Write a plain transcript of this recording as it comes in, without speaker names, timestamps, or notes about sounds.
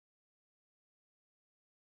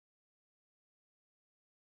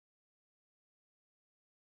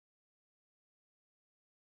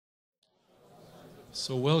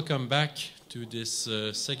So welcome back to this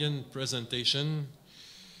second presentation.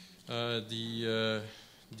 The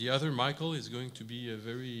other Michael is going to be a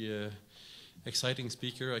very exciting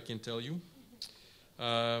speaker, I can tell you.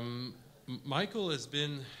 Michael has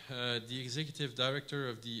been the executive director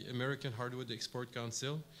of the American Hardwood Export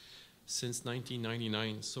Council since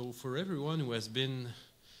 1999. So for everyone who has been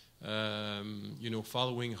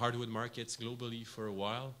following hardwood markets globally for a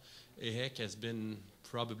while, AHEC has been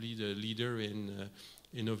probably the leader in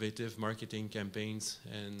innovative marketing campaigns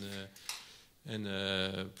and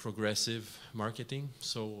progressive marketing.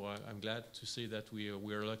 So I'm glad to say that we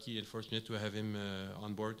are lucky and fortunate to have him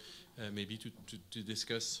on board, maybe to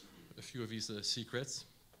discuss a few of his secrets.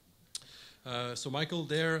 So Michael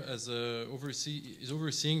there is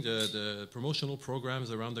overseeing the promotional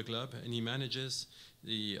programs around the globe, and he manages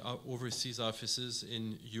the overseas offices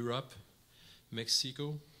in Europe,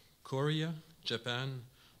 Mexico, Korea, Japan,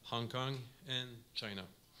 Hong Kong, and China.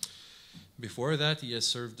 Before that, he has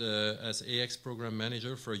served as AHEC program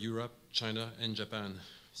manager for Europe, China, and Japan.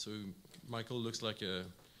 So Michael looks like a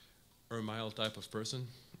Hermile type of person.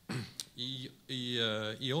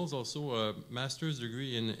 He holds also a master's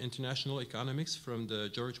degree in international economics from the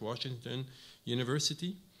George Washington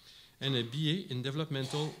University and a BA in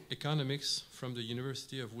developmental economics from the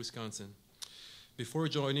University of Wisconsin. Before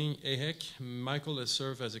joining AHEC, Michael has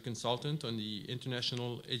served as a consultant on the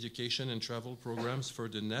international education and travel programs for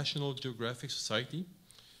the National Geographic Society,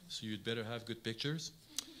 so you'd better have good pictures,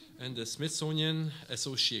 and the Smithsonian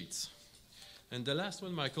Associates. And the last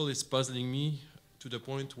one, Michael, is puzzling me to the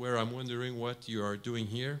point where I'm wondering what you are doing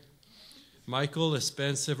here. Michael has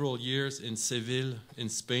spent several years in Seville, in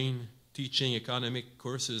Spain, teaching economic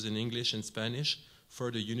courses in English and Spanish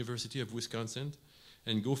for the University of Wisconsin,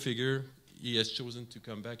 and go figure, he has chosen to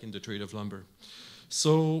come back in the trade of lumber.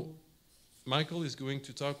 So Michael is going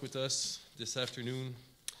to talk with us this afternoon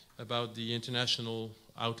about the international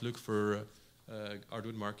outlook for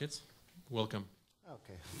hardwood markets. Welcome.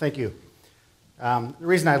 Okay, thank you. The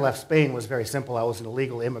reason I left Spain was very simple. I was an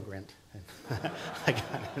illegal immigrant. I got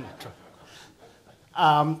in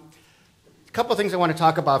trouble. A couple of things I want to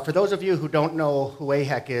talk about. For those of you who don't know who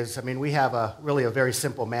AHEC is, I mean, we have really a very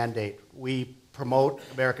simple mandate. We promote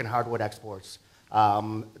American hardwood exports.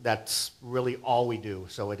 That's really all we do.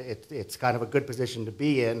 So it's kind of a good position to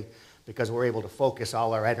be in because we're able to focus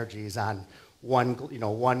all our energies on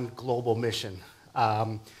one global mission.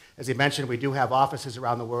 As you mentioned, we do have offices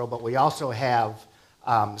around the world, but we also have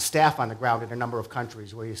staff on the ground in a number of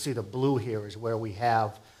countries. Where you see the blue here is where we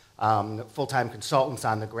have full-time consultants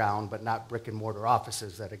on the ground, but not brick-and-mortar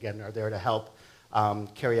offices that, again, are there to help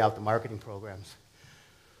carry out the marketing programs.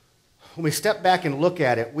 When we step back and look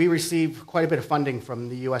at it, we receive quite a bit of funding from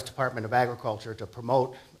the U.S. Department of Agriculture to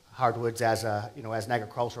promote hardwoods as an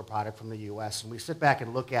agricultural product from the U.S. And we sit back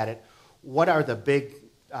and look at it. What are the big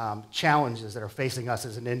challenges that are facing us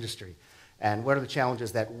as an industry? And what are the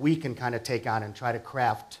challenges that we can kind of take on and try to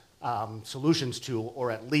craft solutions to, or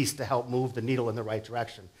at least to help move the needle in the right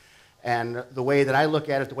direction? And the way that I look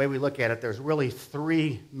at it, the way we look at it, there's really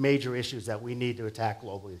three major issues that we need to attack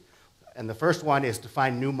globally. And the first one is to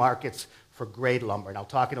find new markets for grade lumber. And I'll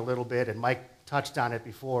talk in a little bit, and Mike touched on it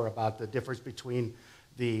before about the difference between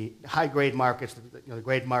the high-grade markets, the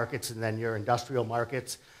grade markets, and then your industrial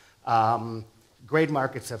markets. Grade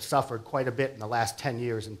markets have suffered quite a bit in the last 10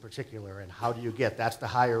 years in particular, and how do you get, that's the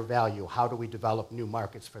higher value, how do we develop new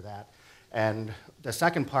markets for that? And the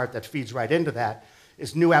second part that feeds right into that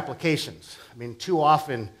is new applications. I mean, too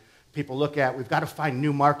often people look at, we've got to find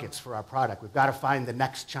new markets for our product, we've got to find the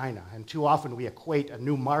next China, and too often we equate a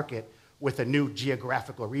new market with a new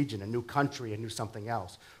geographical region, a new country, a new something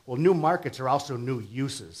else. Well, new markets are also new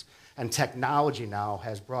uses, and technology now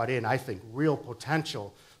has brought in, I think, real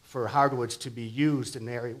potential for hardwoods to be used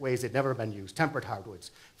in ways they've never been used. Tempered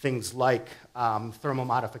hardwoods, things like thermal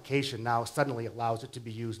modification now suddenly allows it to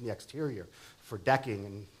be used in the exterior for decking,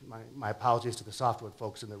 and my apologies to the softwood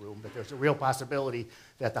folks in the room, but there's a real possibility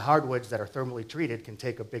that the hardwoods that are thermally treated can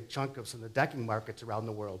take a big chunk of some of the decking markets around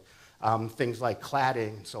the world, things like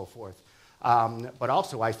cladding and so forth. But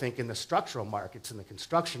also, I think, in the structural markets, in the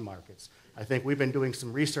construction markets, I think we've been doing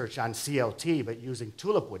some research on CLT, but using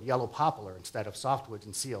tulip wood, yellow poplar, instead of softwoods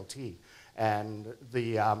in CLT. And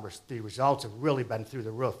the results have really been through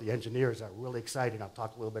the roof. The engineers are really excited. I'll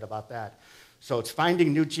talk a little bit about that. So it's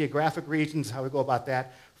finding new geographic regions, how we go about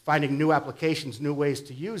that, finding new applications, new ways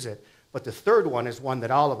to use it. But the third one is one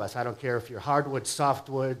that all of us, I don't care if you're hardwood,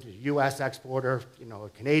 softwood, US exporter, a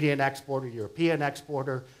Canadian exporter, European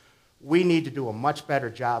exporter, we need to do a much better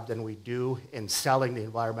job than we do in selling the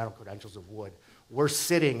environmental credentials of wood. We're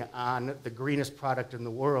sitting on the greenest product in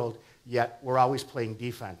the world, yet we're always playing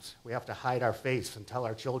defense. We have to hide our face and tell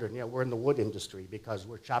our children, yeah, we're in the wood industry because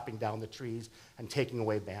we're chopping down the trees and taking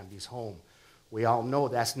away Bambi's home. We all know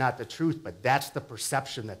that's not the truth, but that's the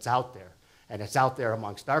perception that's out there. And it's out there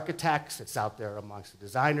amongst architects, it's out there amongst the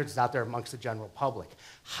designers, it's out there amongst the general public.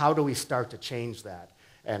 How do we start to change that?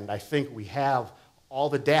 And I think we have all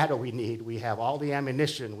the data we need, we have all the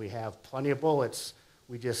ammunition, we have plenty of bullets.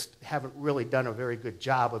 We just haven't really done a very good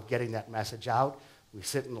job of getting that message out. We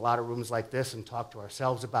sit in a lot of rooms like this and talk to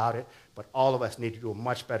ourselves about it, but all of us need to do a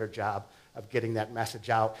much better job of getting that message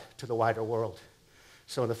out to the wider world.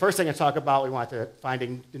 So the first thing I talk about, we want to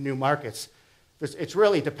finding the new markets. It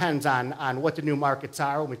really depends on what the new markets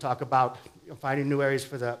are when we talk about finding new areas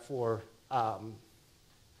for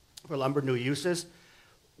lumber new uses.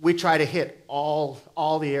 We try to hit all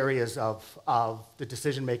the areas of the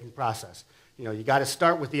decision-making process. You know, you got to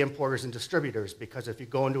start with the importers and distributors, because if you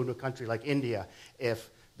go into a country like India, if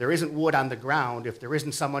there isn't wood on the ground, if there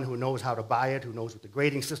isn't someone who knows how to buy it, who knows what the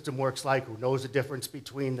grading system works like, who knows the difference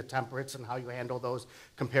between the temperates and how you handle those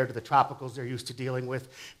compared to the tropicals they're used to dealing with,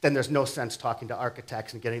 then there's no sense talking to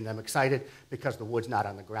architects and getting them excited because the wood's not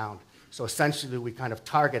on the ground. So essentially, we kind of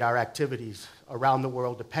target our activities around the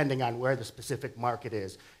world depending on where the specific market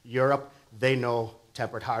is. Europe, they know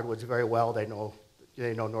tempered hardwoods very well. They know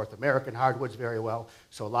North American hardwoods very well.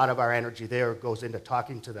 So a lot of our energy there goes into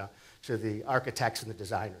talking to the architects and the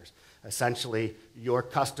designers. Essentially, your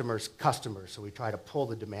customer's customers. So we try to pull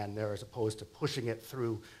the demand there as opposed to pushing it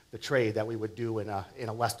through the trade that we would do in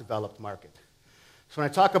a less developed market. So when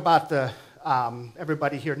I talk about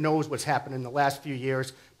everybody here knows what's happened in the last few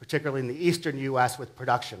years, particularly in the eastern U.S. with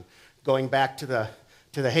production. Going back to the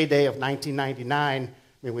heyday of 1999,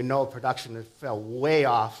 I mean, we know production fell way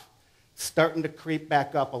off, starting to creep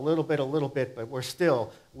back up a little bit, but we're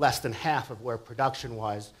still less than half of where production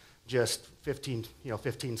was just 15,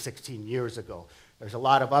 16 years ago. There's a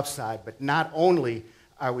lot of upside, but not only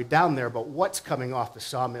are we down there, but what's coming off the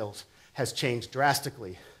sawmills has changed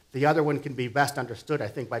drastically. The other one can be best understood, I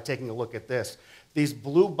think, by taking a look at this. These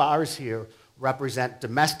blue bars here represent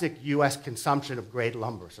domestic U.S. consumption of grade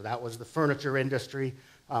lumber. So that was the furniture industry,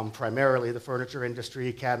 primarily the furniture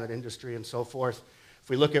industry, cabinet industry, and so forth. If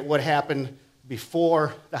we look at what happened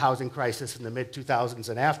before the housing crisis in the mid-2000s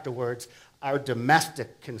and afterwards, our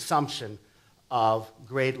domestic consumption of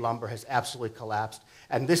grade lumber has absolutely collapsed.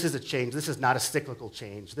 And this is a change. This is not a cyclical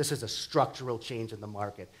change. This is a structural change in the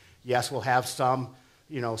market. Yes, we'll have some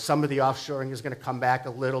of the offshoring is going to come back a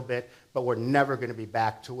little bit, but we're never going to be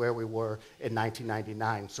back to where we were in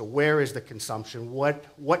 1999. So where is the consumption?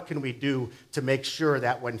 What can we do to make sure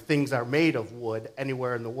that when things are made of wood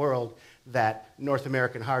anywhere in the world, that North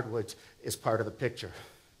American hardwoods is part of the picture?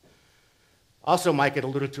 Also, Mike had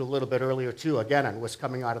alluded to a little bit earlier, too, again, on what's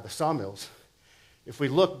coming out of the sawmills. If we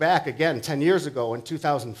look back, again, 10 years ago in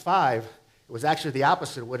 2005, it was actually the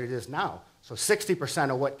opposite of what it is now. So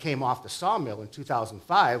 60% of what came off the sawmill in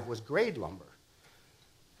 2005 was grade lumber.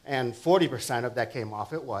 And 40% of that came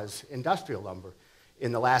off it was industrial lumber.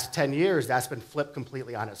 In the last 10 years, that's been flipped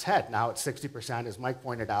completely on its head. Now it's 60%, as Mike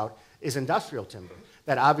pointed out, is industrial timber.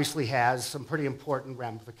 That obviously has some pretty important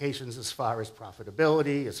ramifications as far as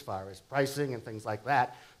profitability, as far as pricing and things like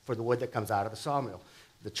that for the wood that comes out of the sawmill.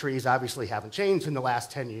 The trees obviously haven't changed in the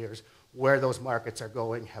last 10 years. Where those markets are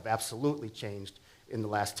going have absolutely changed in the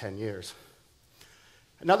last 10 years.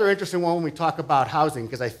 Another interesting one when we talk about housing,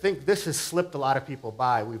 because I think this has slipped a lot of people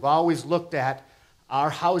by. We've always looked at our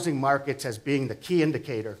housing markets as being the key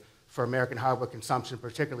indicator for American hardwood consumption,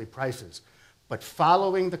 particularly prices. But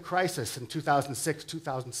following the crisis in 2006,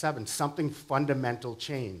 2007, something fundamental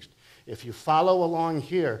changed. If you follow along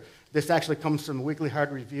here, this actually comes from the Weekly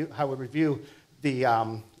Hardwood Review,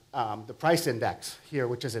 the price index here,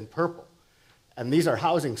 which is in purple. And these are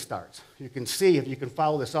housing starts. You can see, if you can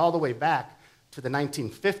follow this all the way back to the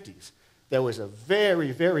 1950s, there was a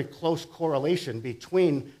very, very close correlation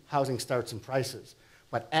between housing starts and prices.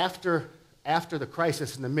 But after the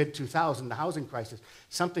crisis in the mid-2000s, the housing crisis,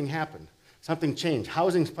 something happened. Something changed.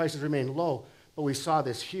 Housing prices remained low, but we saw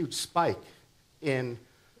this huge spike in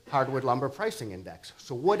hardwood lumber pricing index.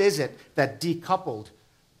 So what is it that decoupled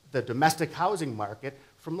the domestic housing market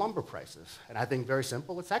from lumber prices? And I think very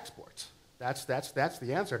simple, it's exports. That's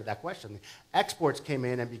the answer to that question. Exports came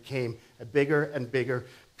in and became a bigger and bigger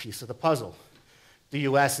piece of the puzzle. The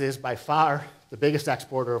U.S. is by far the biggest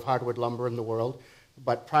exporter of hardwood lumber in the world,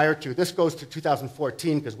 but prior to, this goes to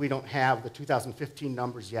 2014 because we don't have the 2015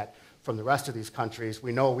 numbers yet from the rest of these countries.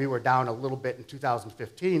 We know we were down a little bit in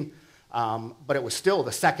 2015, but it was still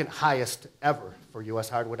the second highest ever for U.S.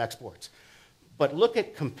 hardwood exports. But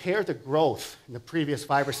compare the growth in the previous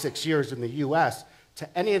 5 or 6 years in the U.S.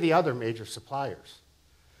 to any of the other major suppliers.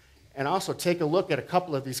 And also take a look at a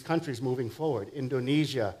couple of these countries moving forward,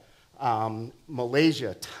 Indonesia,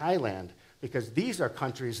 Malaysia, Thailand, because these are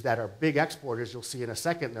countries that are big exporters, you'll see in a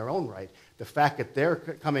second in their own right. The fact that they're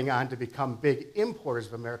coming on to become big importers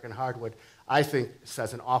of American hardwood, I think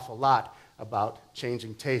says an awful lot about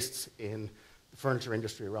changing tastes in the furniture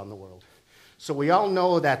industry around the world. So we all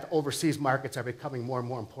know that overseas markets are becoming more and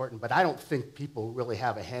more important, but I don't think people really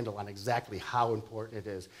have a handle on exactly how important it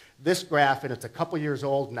is. This graph, and it's a couple years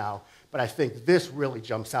old now, but I think this really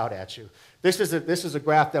jumps out at you. This is a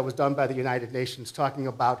graph that was done by the United Nations talking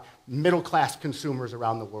about middle-class consumers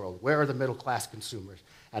around the world. Where are the middle-class consumers?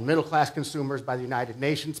 And middle-class consumers by the United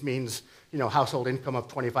Nations means, you know, household income of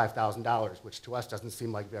 $25,000, which to us doesn't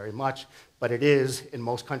seem like very much, but it is in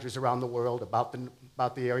most countries around the world about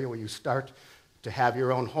the area where you start to have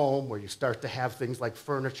your own home, where you start to have things like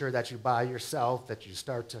furniture that you buy yourself, that you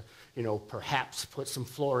start to, you know, perhaps put some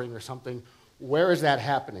flooring or something. Where is that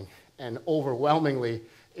happening? And overwhelmingly,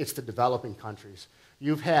 it's the developing countries.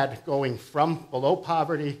 You've had going from below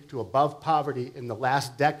poverty to above poverty in the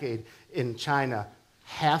last decade in China,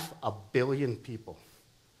 500 million people,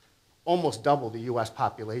 almost double the US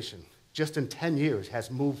population. Just in 10 years has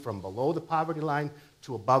moved from below the poverty line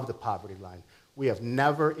to above the poverty line. We have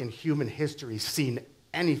never in human history seen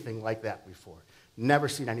anything like that before. Never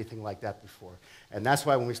seen anything like that before. And that's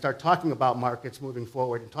why when we start talking about markets moving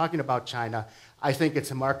forward and talking about China, I think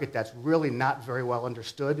it's a market that's really not very well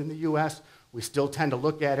understood in the US. We still tend to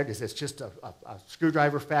look at it as it's just a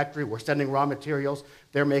screwdriver factory. We're sending raw materials.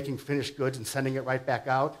 They're making finished goods and sending it right back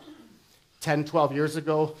out. 10, 12 years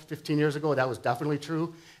ago, 15 years ago, that was definitely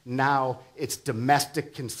true. Now it's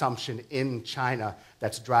domestic consumption in China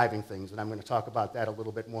that's driving things, and I'm going to talk about that a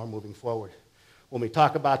little bit more moving forward. When we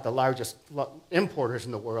talk about the largest importers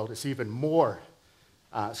in the world, it's even more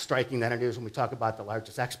striking than it is when we talk about the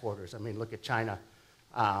largest exporters. I mean, look at China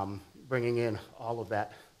bringing in all of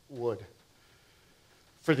that wood.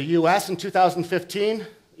 For the U.S. in 2015,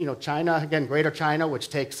 you know, China, again, Greater China, which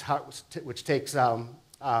takes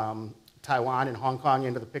Taiwan and Hong Kong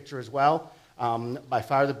into the picture as well. By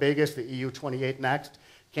far the biggest, the EU 28 next.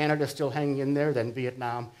 Canada still hanging in there, then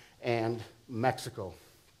Vietnam and Mexico.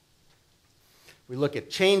 We look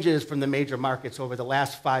at changes from the major markets over the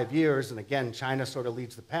last 5 years, and again, China sort of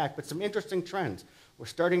leads the pack, but some interesting trends. We're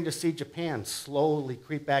starting to see Japan slowly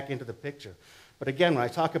creep back into the picture. But again, when I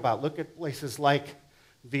talk about, look at places like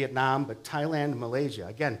Vietnam, but Thailand, Malaysia.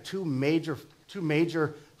 Again, two major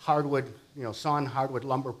hardwood, you know, sawn hardwood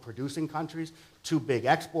lumber producing countries, two big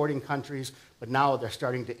exporting countries, but now they're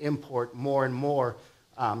starting to import more and more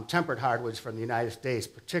tempered hardwoods from the United States,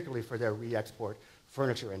 particularly for their re-export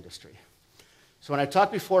furniture industry. So when I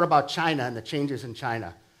talked before about China and the changes in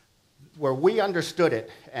China, where we understood it,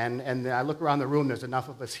 and I look around the room, there's enough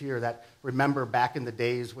of us here that remember back in the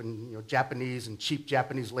days when, you know, Japanese and cheap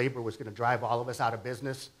Japanese labor was going to drive all of us out of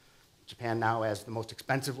business. Japan now has the most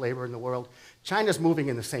expensive labor in the world. China's moving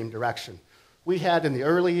in the same direction. We had in the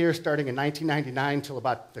early years, starting in 1999 till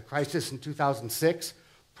about the crisis in 2006,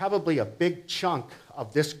 probably a big chunk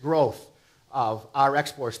of this growth of our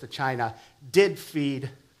exports to China did feed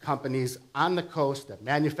companies on the coast that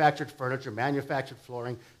manufactured furniture, manufactured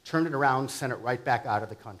flooring, turned it around, sent it right back out of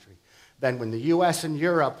the country. Then when the US and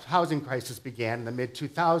Europe housing crisis began in the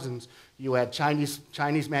mid-2000s, you had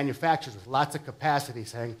Chinese manufacturers with lots of capacity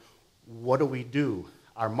saying, what do we do?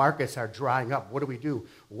 Our markets are drying up. What do we do?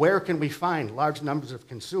 Where can we find large numbers of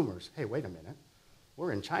consumers? Hey, wait a minute.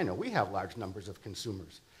 We're in China. We have large numbers of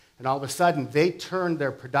consumers. And all of a sudden, they turned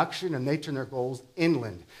their production and they turned their goals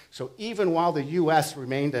inland. So even while the US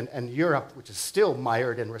remained, and Europe, which is still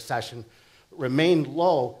mired in recession, remained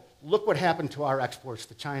low, look what happened to our exports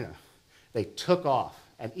to China. They took off,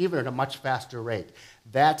 and even at a much faster rate.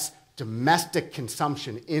 That's domestic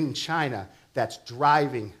consumption in China that's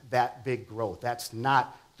driving that big growth. That's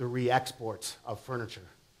not the re-exports of furniture.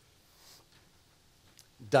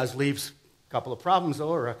 Does leave a couple of problems, though,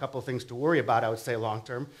 or a couple of things to worry about, I would say, long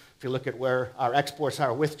term. If you look at where our exports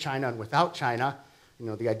are with China and without China, you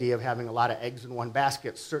know, the idea of having a lot of eggs in one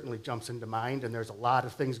basket certainly jumps into mind, and there's a lot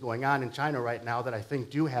of things going on in China right now that I think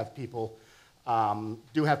do have people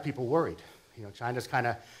worried. You know, China's kind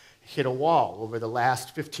of hit a wall. Over the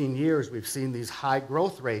last 15 years, we've seen these high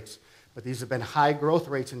growth rates, but these have been high growth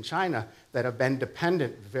rates in China that have been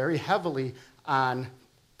dependent very heavily on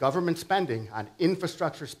government spending, on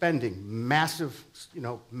infrastructure spending, massive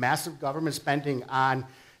government spending on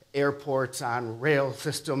airports, on rail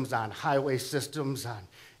systems, on highway systems, on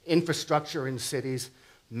infrastructure in cities,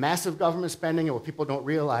 massive government spending, and what people don't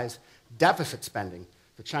realize, deficit spending.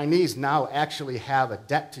 The Chinese now actually have a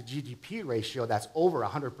debt to GDP ratio that's over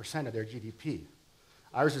 100% of their GDP.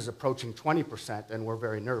 Ours is approaching 20%, and we're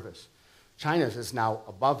very nervous. China's is now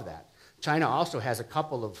above that. China also has a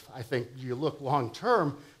couple of, I think, you look long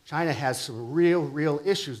term, China has some real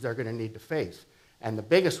issues they're going to need to face. And the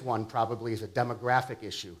biggest one probably is a demographic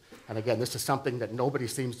issue. And again, this is something that nobody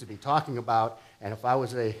seems to be talking about. And if I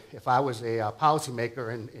was a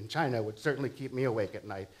policymaker in China, it would certainly keep me awake at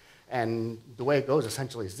night. And the way it goes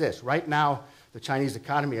essentially is this. Right now, the Chinese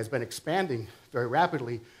economy has been expanding very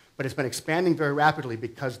rapidly, but it's been expanding very rapidly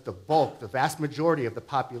because the bulk, the vast majority of the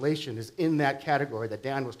population is in that category that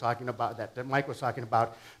Dan was talking about, that Mike was talking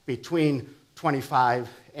about, between 25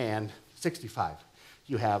 and 65.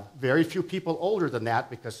 You have very few people older than that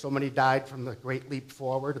because so many died from the Great Leap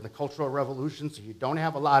Forward and the Cultural Revolution, so you don't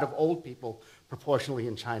have a lot of old people proportionally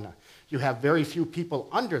in China. You have very few people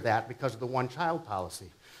under that because of the one-child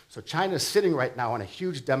policy. So China's sitting right now on a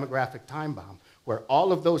huge demographic time bomb where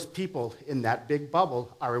all of those people in that big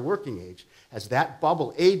bubble are a working age. As that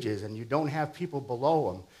bubble ages and you don't have people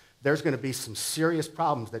below them, there's going to be some serious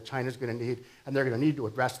problems that China's going to need, and they're going to need to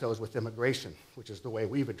address those with immigration, which is the way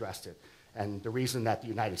we've addressed it. And the reason that the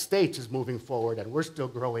United States is moving forward and we're still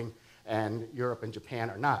growing and Europe and Japan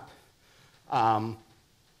are not. Can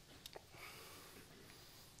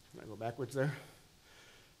I go backwards there?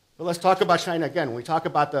 But let's talk about China again. When we talk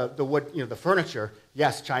about the wood, the furniture,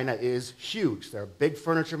 yes, China is huge. They're a big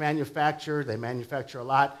furniture manufacturer. They manufacture a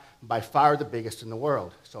lot, by far the biggest in the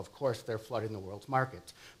world. So, of course, they're flooding the world's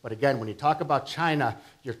markets. But again, when you talk about China,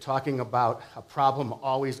 you're talking about a problem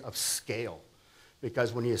always of scale.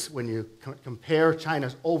 Because when you compare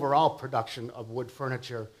China's overall production of wood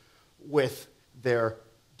furniture with their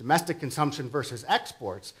domestic consumption versus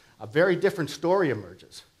exports, a very different story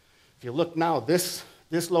emerges. If you look now, this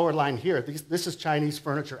lower line here, this is Chinese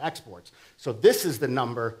furniture exports. So this is the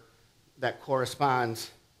number that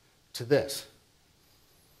corresponds to this.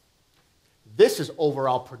 This is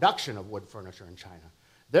overall production of wood furniture in China.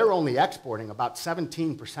 They're only exporting about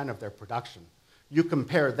 17% of their production. You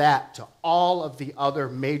compare that to all of the other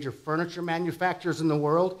major furniture manufacturers in the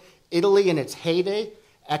world. Italy, in its heyday,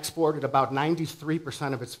 exported about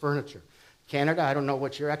 93% of its furniture. Canada, I don't know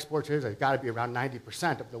what your exports is. It's got to be around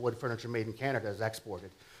 90% of the wood furniture made in Canada is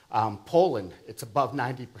exported. Poland, it's above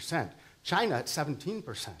 90%. China, at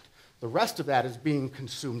 17%. The rest of that is being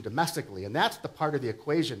consumed domestically, and that's the part of the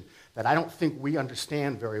equation that I don't think we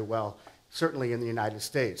understand very well, certainly in the United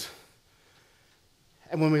States.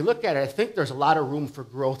 And when we look at it, I think there's a lot of room for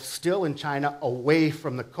growth still in China away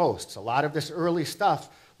from the coasts. A lot of this early stuff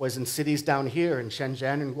was in cities down here in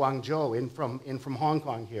Shenzhen and Guangzhou, in from Hong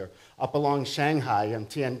Kong here, up along Shanghai and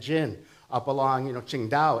Tianjin, up along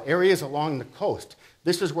Qingdao, areas along the coast.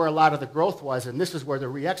 This is where a lot of the growth was, and this is where the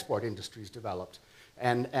re-export industries developed.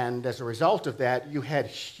 And as a result of that, you had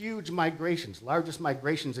huge migrations, largest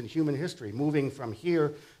migrations in human history, moving from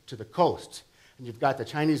here to the coast. And you've got the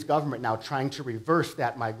Chinese government now trying to reverse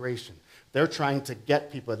that migration. They're trying to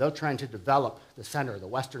get people, they're trying to develop the center, the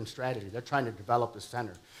Western strategy. They're trying to develop the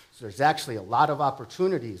center. So there's actually a lot of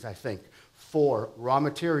opportunities, I think, for raw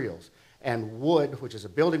materials. And wood, which is a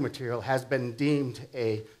building material, has been deemed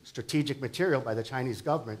a strategic material by the Chinese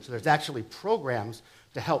government. So there's actually programs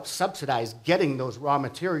to help subsidize getting those raw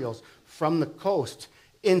materials from the coast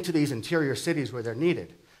into these interior cities where they're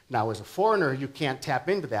needed. Now, as a foreigner, you can't tap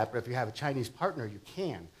into that, but if you have a Chinese partner, you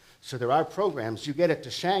can. So there are programs. You get it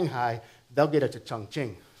to Shanghai, they'll get it to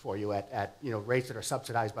Chongqing for you at rates that are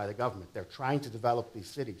subsidized by the government. They're trying to develop these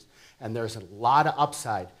cities, and there's a lot of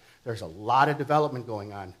upside. There's a lot of development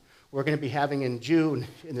going on. We're going to be having in June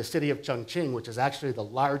in the city of Chongqing, which is actually the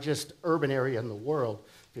largest urban area in the world.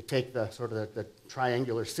 If you take the sort of the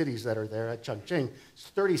triangular cities that are there at Chongqing, it's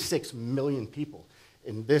 36 million people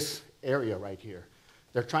in this area right here.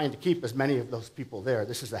 They're trying to keep as many of those people there.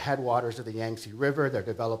 This is the headwaters of the Yangtze River. They're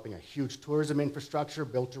developing a huge tourism infrastructure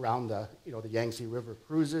built around the Yangtze River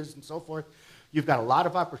cruises and so forth. You've got a lot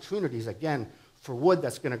of opportunities, again, for wood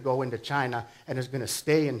that's going to go into China and is going to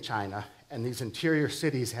stay in China, and these interior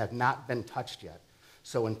cities have not been touched yet.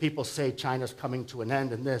 So when people say China's coming to an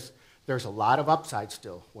end in this, there's a lot of upside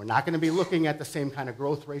still. We're not going to be looking at the same kind of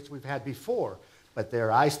growth rates we've had before, but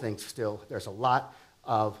there, I think, still, there's a lot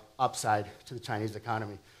of upside to the Chinese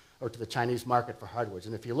economy or to the Chinese market for hardwoods.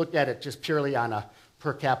 And if you look at it just purely on a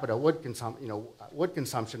per capita wood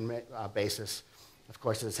consumption basis, of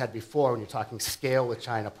course, as I said before, when you're talking scale with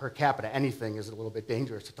China, per capita, anything is a little bit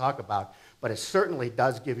dangerous to talk about, but it certainly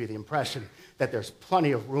does give you the impression that there's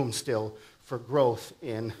plenty of room still for growth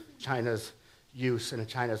in China's use and in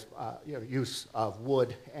China's use of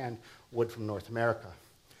wood and wood from North America.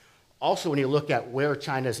 Also, when you look at where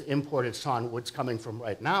China's imported sawn wood's coming from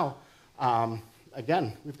right now,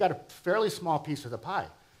 again, we've got a fairly small piece of the pie.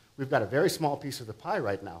 We've got a very small piece of the pie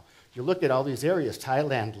right now. You look at all these areas,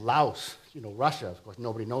 Thailand, Laos, Russia. Of course,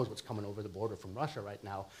 nobody knows what's coming over the border from Russia right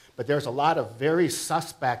now. But there's a lot of very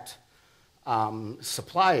suspect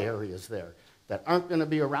supply areas there that aren't going to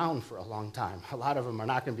be around for a long time. A lot of them are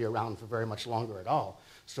not going to be around for very much longer at all.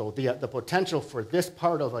 So the potential for this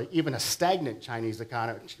part of even a stagnant Chinese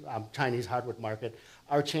economy, Chinese hardwood market,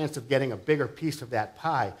 our chance of getting a bigger piece of that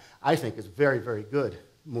pie, I think, is very, very good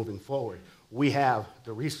moving forward. We have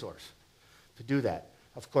the resource to do that.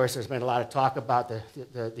 Of course, there's been a lot of talk about the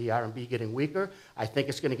RMB getting weaker. I think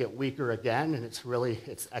it's going to get weaker again, and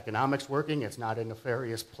it's economics working. It's not a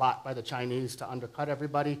nefarious plot by the Chinese to undercut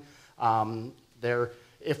everybody.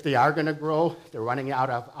 If they are going to grow, they're running out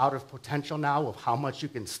of potential now of how much you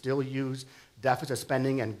can still use deficit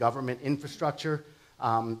spending and government infrastructure.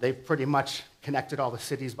 They've pretty much connected all the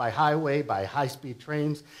cities by highway, by high-speed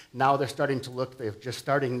trains. Now they're starting to look, they've just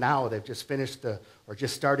starting the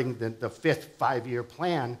fifth five-year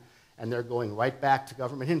plan, and they're going right back to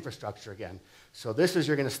government infrastructure again. So this is,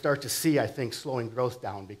 you're going to start to see, I think, slowing growth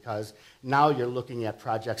down, because now you're looking at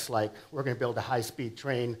projects like, we're going to build a high-speed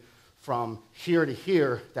train from here to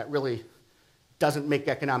here that really doesn't make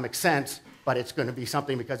economic sense, but it's going to be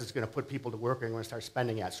something because it's going to put people to work and we're going to start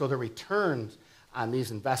spending at. So the returns on these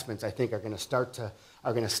investments, I think, are going to start to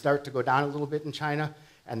go down a little bit in China.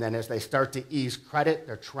 And then as they start to ease credit,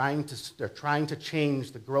 they're trying to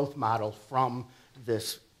change the growth model from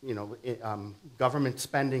this government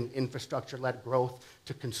spending, infrastructure-led growth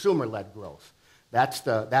to consumer-led growth. That's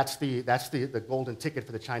the golden ticket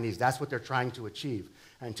for the Chinese. That's what they're trying to achieve.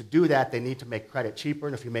 And to do that, they need to make credit cheaper.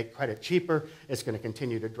 And if you make credit cheaper, it's going to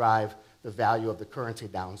continue to drive the value of the currency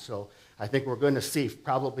down. So I think we're going to see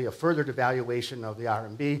probably a further devaluation of the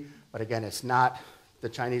RMB. But again, it's not the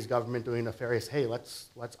Chinese government doing nefarious, hey, let's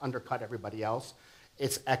undercut everybody else.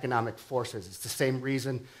 It's economic forces. It's the same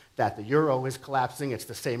reason that the euro is collapsing. It's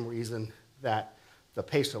the same reason that the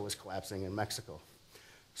peso is collapsing in Mexico.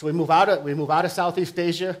 So we move out of Southeast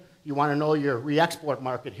Asia. You want to know your re-export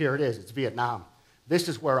market, here it is. It's Vietnam. This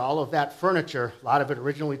is where all of that furniture, a lot of it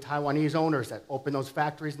originally Taiwanese owners that opened those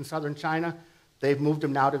factories in southern China, they've moved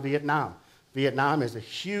them now to Vietnam. Vietnam is a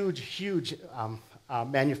huge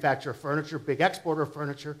manufacturer of furniture, big exporter of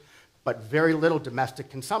furniture, but very little domestic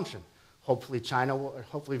consumption. Hopefully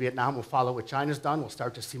Vietnam will follow what China's done. We'll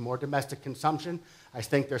start to see more domestic consumption. I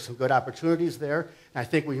think there's some good opportunities there. And I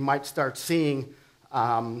think we might start seeing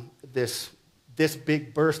this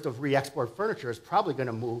big burst of re-export furniture is probably going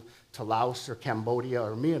to move to Laos or Cambodia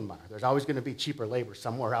or Myanmar. There's always going to be cheaper labor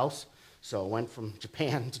somewhere else. So it went from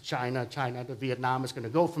Japan to China, China to Vietnam. It's going to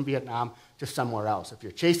go from Vietnam to somewhere else. If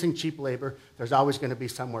you're chasing cheap labor, there's always going to be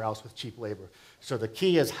somewhere else with cheap labor. So the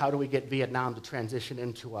key is, how do we get Vietnam to transition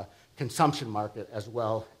into a consumption market as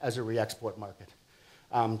well as a re-export market?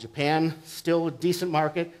 Japan, still a decent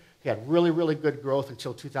market. They had really good growth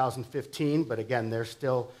until 2015, but again, they're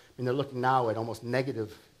looking now at almost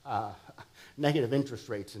negative interest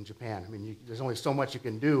rates in Japan. I mean, there's only so much you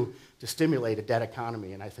can do to stimulate a debt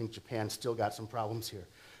economy, and I think Japan's still got some problems here.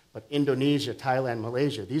 But Indonesia, Thailand,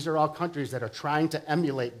 Malaysia, these are all countries that are trying to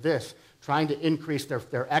emulate this, trying to increase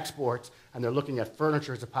their exports, and they're looking at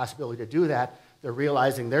furniture as a possibility to do that. They're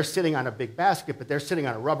realizing they're sitting on a big basket, but they're sitting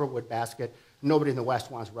on a rubberwood basket. Nobody in the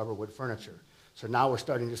West wants rubberwood furniture. So now we're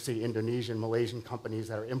starting to see Indonesian, Malaysian companies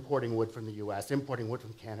that are importing wood from the US, importing wood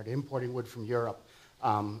from Canada, importing wood from Europe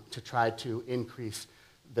to try to increase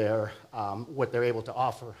what they're able to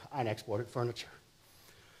offer on exported furniture.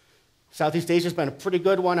 Southeast Asia's been a pretty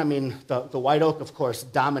good one. I mean, the white oak, of course,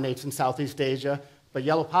 dominates in Southeast Asia, but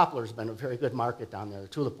yellow poplar's been a very good market down there. The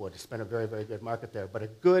tulip wood has been a very good market there. But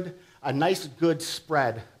a nice, good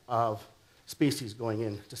spread of species going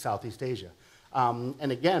into Southeast Asia.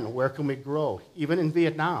 And again, where can we grow? Even in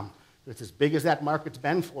Vietnam, it's as big as that market's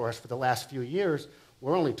been for us for the last few years,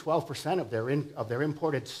 we're only 12% of their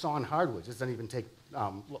imported sawn hardwoods. This doesn't even take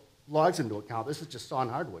logs into account. This is just sawn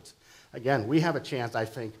hardwoods. Again, we have a chance, I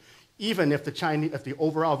think, even if the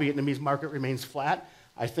overall Vietnamese market remains flat,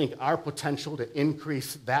 I think our potential to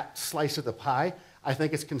increase that slice of the pie, I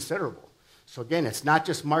think it's considerable. So again, it's not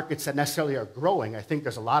just markets that necessarily are growing. I think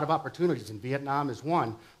there's a lot of opportunities, and Vietnam is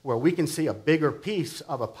one, where we can see a bigger piece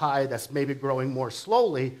of a pie that's maybe growing more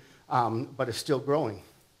slowly, but is still growing.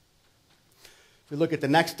 If we look at the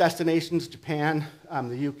next destinations, Japan,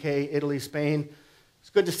 the UK, Italy, Spain, it's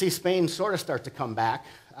good to see Spain sort of start to come back.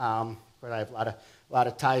 But I have a lot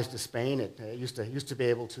of ties to Spain. It used to be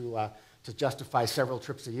able to justify several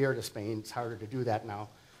trips a year to Spain. It's harder to do that now.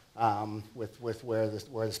 with where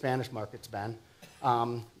the Spanish market's been.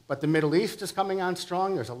 But the Middle East is coming on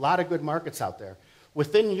strong. There's a lot of good markets out there.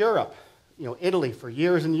 Within Europe, Italy for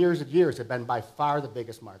years and years and years have been by far the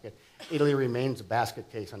biggest market. Italy remains a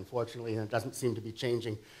basket case, unfortunately, and it doesn't seem to be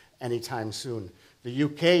changing anytime soon. The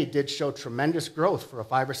UK did show tremendous growth for a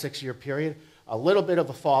 5 or 6 year period. A little bit of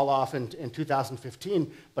a fall off in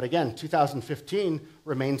 2015, but again, 2015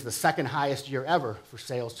 remains the second highest year ever for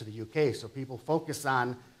sales to the UK. So people focus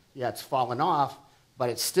on, yeah, it's fallen off, but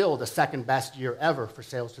it's still the second best year ever for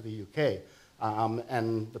sales to the UK.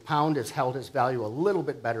 And the pound has held its value a little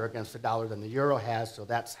bit better against the dollar than the euro has, so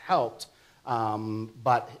that's helped,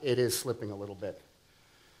 but it is slipping a little bit.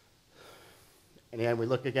 And then we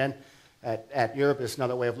look again at Europe. Is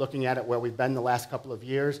another way of looking at it, where we've been the last couple of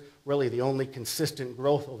years. Really, the only consistent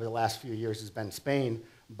growth over the last few years has been Spain,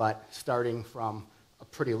 but starting from a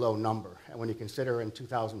pretty low number. And when you consider in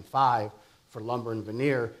 2005, for lumber and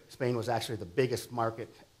veneer, Spain was actually the biggest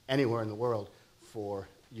market anywhere in the world for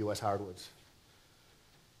U.S. hardwoods.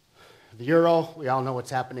 The euro, we all know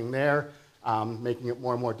what's happening there, making it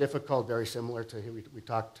more and more difficult, very similar to we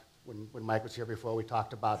talked, when Mike was here before, we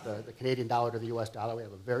talked about the Canadian dollar to the U.S. dollar. We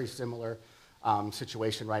have a very similar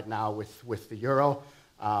situation right now with the euro.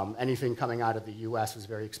 Anything coming out of the U.S. is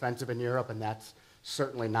very expensive in Europe, and that's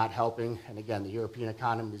certainly not helping. And again, the European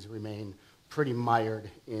economies remain pretty mired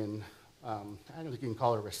in, I don't think you can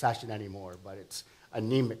call it a recession anymore, but it's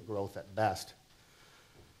anemic growth at best.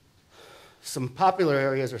 Some popular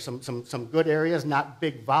areas, or some good areas, not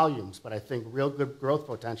big volumes, but I think real good growth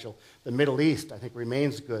potential. The Middle East, I think,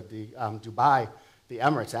 remains good. Dubai, the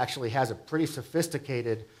Emirates, actually has a pretty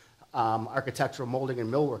sophisticated architectural molding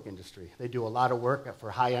and millwork industry. They do a lot of work for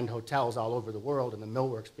high-end hotels all over the world, and the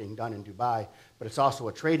millwork's being done in Dubai. But it's also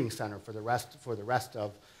a trading center for the rest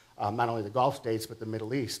of not only the Gulf states, but the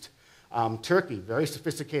Middle East. Turkey, very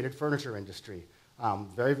sophisticated furniture industry.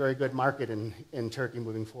 Very, very good market in Turkey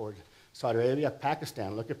moving forward. Saudi Arabia,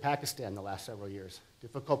 Pakistan. Look at Pakistan the last several years.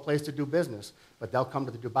 Difficult place to do business, but they'll come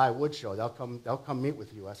to the Dubai Wood Show. They'll come meet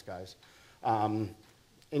with U.S. guys. And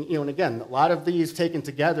again, a lot of these taken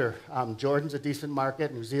together, Jordan's a decent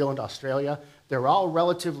market, New Zealand, Australia, they're all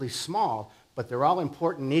relatively small, but they're all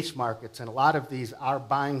important niche markets, and a lot of these are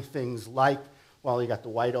buying things like, well, you got the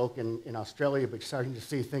white oak in Australia, but you're starting to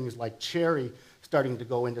see things like cherry starting to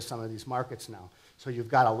go into some of these markets now. So you've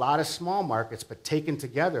got a lot of small markets, but taken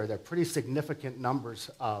together, they're pretty significant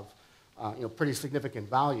numbers of, pretty significant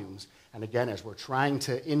volumes. And again, as we're trying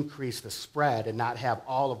to increase the spread and not have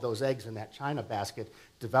all of those eggs in that China basket,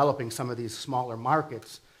 developing some of these smaller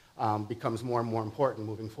markets becomes more and more important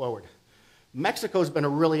moving forward. Mexico's been a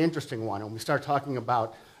really interesting one. When we start talking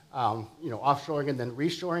about offshoring and then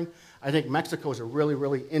reshoring, I think Mexico is a really,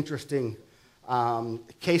 really interesting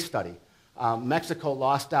case study. Mexico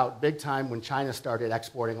lost out big time when China started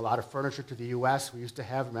exporting a lot of furniture to the U.S. We used to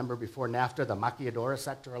have, remember before NAFTA, the maquiladora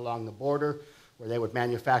sector along the border, where they would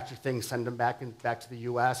manufacture things, send them back to the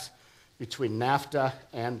U.S. Between NAFTA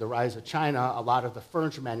and the rise of China, a lot of the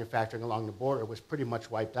furniture manufacturing along the border was pretty much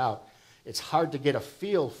wiped out. It's hard to get a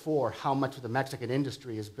feel for how much of the Mexican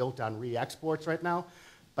industry is built on re-exports right now,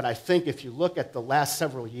 but I think if you look at the last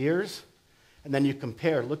several years, and then you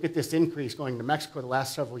compare, look at this increase going to Mexico the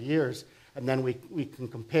last several years, and then we can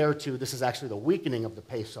compare to, this is actually the weakening of the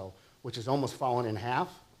peso, which has almost fallen in half.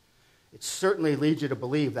 It certainly leads you to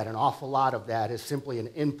believe that an awful lot of that is simply an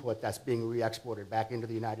input that's being re-exported back into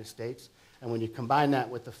the United States. And when you combine that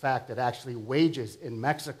with the fact that actually wages in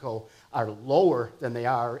Mexico are lower than they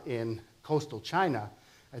are in coastal China,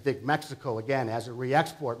 I think Mexico, again, as a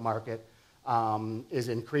re-export market, is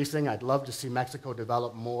increasing. I'd love to see Mexico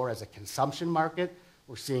develop more as a consumption market.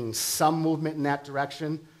 We're seeing some movement in that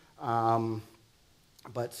direction.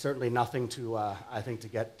 But certainly nothing to, I think, to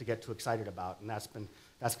get too excited about, and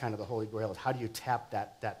that's kind of the holy grail. Is how do you tap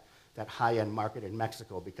that high-end market in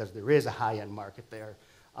Mexico? Because there is a high-end market there,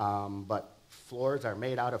 but floors are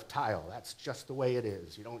made out of tile. That's just the way it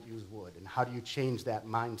is. You don't use wood. And how do you change that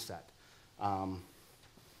mindset?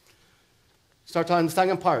 Start on the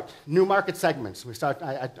second part, new market segments.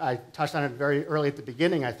 I touched on it very early at the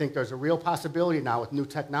beginning. I think there's a real possibility now with new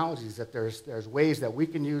technologies that there's ways that we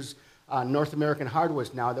can use North American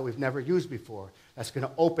hardwoods now that we've never used before. That's going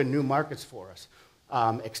to open new markets for us.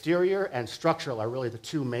 Exterior and structural are really the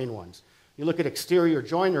two main ones. You look at exterior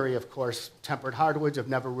joinery, of course, tempered hardwoods have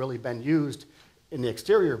never really been used in the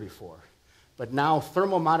exterior before. But now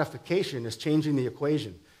thermal modification is changing the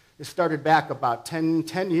equation. It started back about 10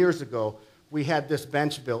 years ago. We had this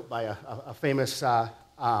bench built by a famous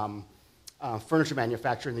furniture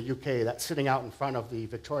manufacturer in the UK that's sitting out in front of the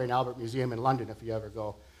Victoria and Albert Museum in London if you ever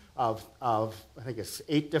go. I think it's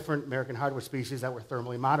 8 different American hardwood species that were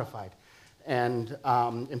thermally modified. And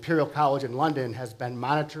Imperial College in London has been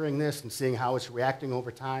monitoring this and seeing how it's reacting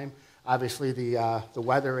over time. Obviously, the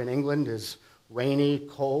weather in England is rainy,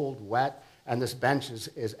 cold, wet, and this bench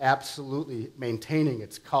is absolutely maintaining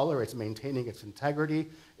its color, it's maintaining its integrity.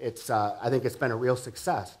 I think it's been a real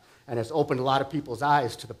success, and it's opened a lot of people's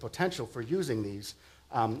eyes to the potential for using these,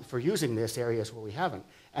 for using this areas where we haven't.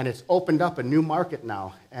 And it's opened up a new market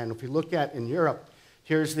now. And if you look at in Europe,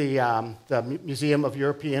 here's the Museum of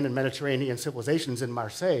European and Mediterranean Civilizations in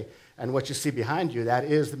Marseille, and what you see behind you, that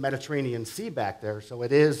is the Mediterranean Sea back there. So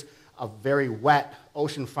it is a very wet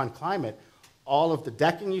oceanfront climate. All of the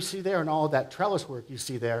decking you see there and all of that trellis work you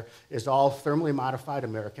see there is all thermally modified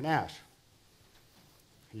American ash.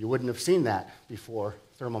 You wouldn't have seen that before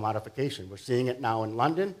thermal modification. We're seeing it now in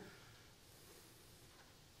London.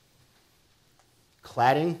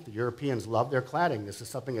 Cladding, the Europeans love their cladding. This is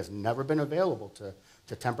something that's never been available to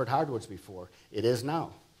tempered hardwoods before. It is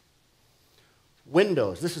now.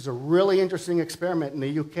 Windows, this is a really interesting experiment in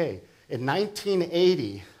the UK. In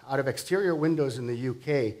 1980, out of exterior windows in the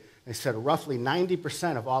UK, they said roughly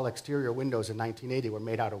 90% of all exterior windows in 1980 were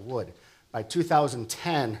made out of wood. By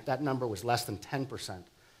 2010, that number was less than 10%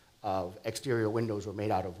 of exterior windows were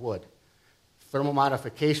made out of wood. Thermal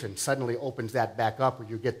modification suddenly opens that back up where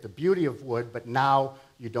you get the beauty of wood, but now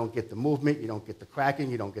you don't get the movement, you don't get the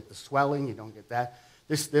cracking, you don't get the swelling, you don't get that.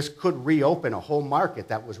 This could reopen a whole market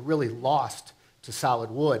that was really lost to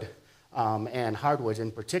solid wood and hardwoods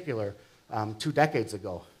in particular 2 decades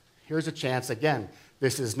ago. Here's a chance, again,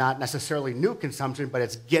 this is not necessarily new consumption, but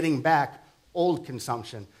it's getting back old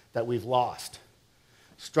consumption that we've lost.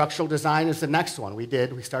 Structural design is the next one. We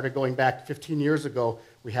started going back 15 years ago.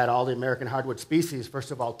 We had all the American hardwood species,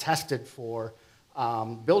 first of all, tested for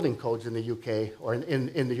building codes in the UK or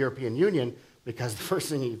in the European Union, because the first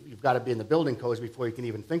thing you've got to be in the building codes before you can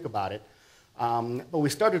even think about it. But we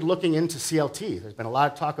started looking into CLT. There's been a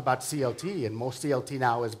lot of talk about CLT, and most CLT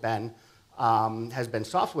now has been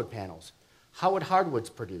softwood panels. How would hardwoods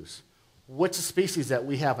produce? What's a species that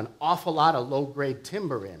we have an awful lot of low-grade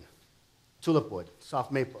timber in? Tulip wood,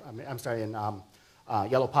 soft maple,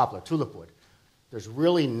 yellow poplar, tulip wood. There's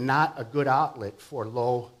really not a good outlet for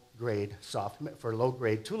low-grade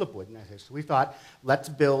tulip wood. So we thought, let's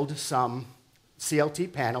build some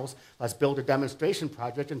CLT panels, let's build a demonstration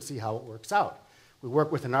project and see how it works out. We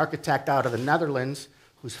worked with an architect out of the Netherlands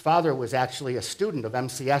whose father was actually a student of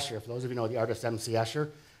M.C. Escher, for those of you who know the artist M.C. Escher.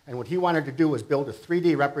 And what he wanted to do was build a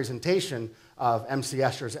 3D representation of M.C.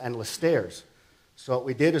 Escher's Endless Stairs. So what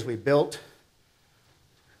we did is we built,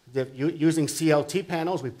 using CLT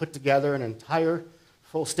panels, we put together an entire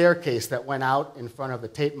full staircase that went out in front of the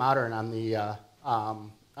Tate Modern on the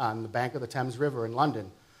bank of the Thames River in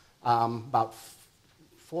London. About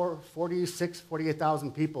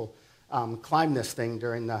 48,000 people climbed this thing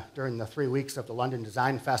during the 3 weeks of the London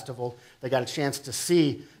Design Festival. They got a chance to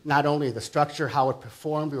see not only the structure, how it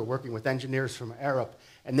performed. We were working with engineers from Europe,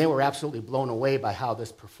 and they were absolutely blown away by how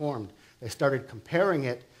this performed. They started comparing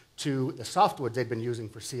it to the softwoods they'd been using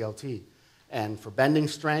for CLT. And for bending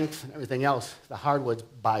strength and everything else, the hardwoods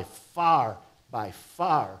by far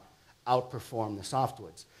outperform the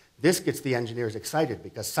softwoods. This gets the engineers excited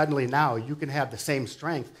because suddenly now you can have the same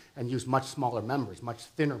strength and use much smaller members, much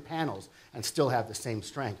thinner panels, and still have the same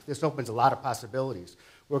strength. This opens a lot of possibilities.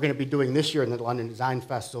 We're going to be doing this year in the London Design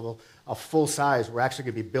Festival a full size. We're actually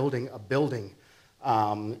going to be building a building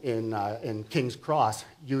in King's Cross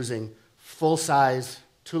using full-size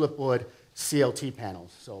tulip wood CLT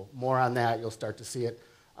panels. So more on that. You'll start to see it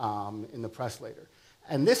in the press later.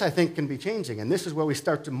 And this, I think, can be changing. And this is where we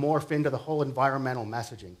start to morph into the whole environmental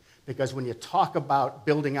messaging. Because when you talk about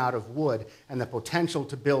building out of wood and the potential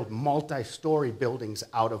to build multi-story buildings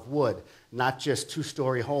out of wood, not just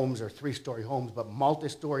 2-story homes or 3-story homes, but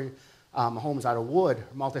multi-story homes out of wood,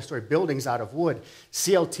 multi-story buildings out of wood,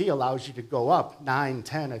 CLT allows you to go up 9,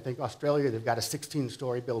 10. I think Australia, they've got a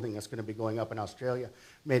 16-story building that's going to be going up in Australia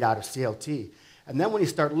made out of CLT. And then when you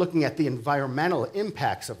start looking at the environmental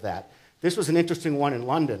impacts of that, this was an interesting one in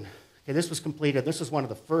London. Okay, this was completed. This was one of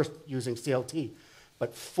the first using CLT.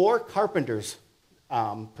 But 4 carpenters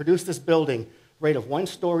produced this building rate of 1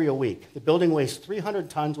 story a week. The building weighs 300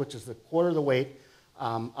 tons, which is a quarter of the weight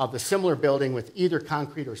of the similar building with either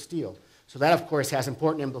concrete or steel. So that, of course, has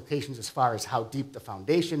important implications as far as how deep the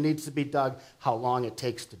foundation needs to be dug, how long it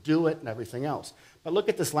takes to do it, and everything else. But look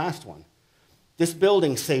at this last one. This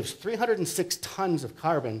building saves 306 tons of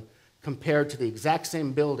carbon compared to the exact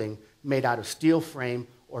same building made out of steel frame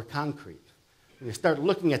or concrete. When you start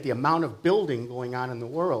looking at the amount of building going on in the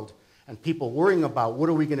world and people worrying about what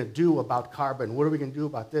are we going to do about carbon, what are we going to do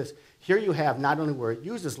about this. Here you have not only where it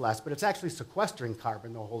uses less, but it's actually sequestering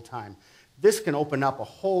carbon the whole time. This can open up a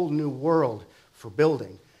whole new world for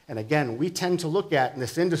building. And again, we tend to look at in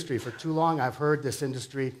this industry, for too long I've heard this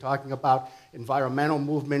industry talking about environmental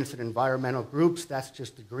movements and environmental groups. That's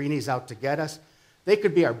just the greenies out to get us. They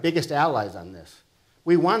could be our biggest allies on this.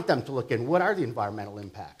 We want them to look in what are the environmental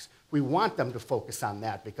impacts. We want them to focus on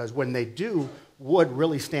that because when they do, wood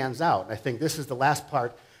really stands out. And I think this is the last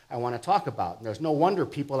part I want to talk about. And there's no wonder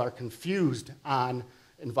people are confused on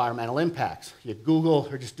environmental impacts. You Google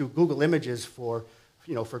or just do Google images for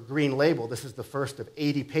green label. This is the first of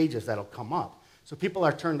 80 pages that'll come up. So people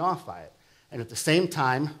are turned off by it. And at the same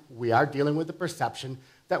time, we are dealing with the perception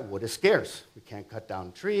that wood is scarce. We can't cut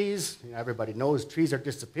down trees. Everybody knows trees are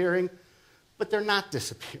disappearing, but they're not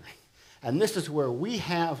disappearing. And this is where we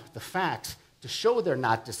have the facts to show they're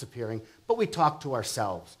not disappearing, but we talk to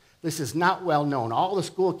ourselves. This is not well known. All the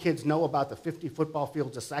school kids know about the 50 football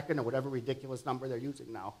fields a second or whatever ridiculous number they're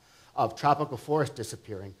using now of tropical forest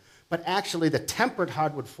disappearing. But actually, the temperate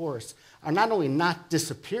hardwood forests are not only not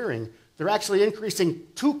disappearing, they're actually increasing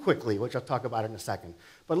too quickly, which I'll talk about in a second.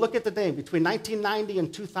 But look at the day. Between 1990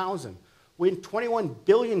 and 2000, we had 21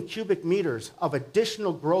 billion cubic meters of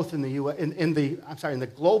additional growth in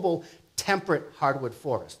the global temperate hardwood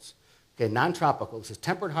forests. Okay, non-tropical. This is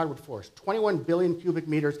temperate hardwood forest. 21 billion cubic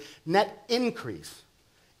meters net increase.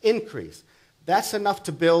 That's enough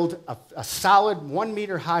to build a solid 1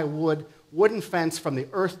 meter high wooden fence from the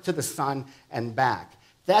earth to the sun and back.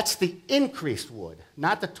 That's the increased wood,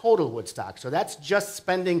 not the total wood stock. So that's just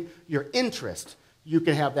spending your interest. You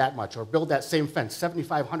can have that much, or build that same fence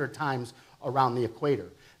 7,500 times around the equator.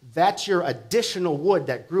 That's your additional wood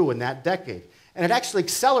that grew in that decade. And it actually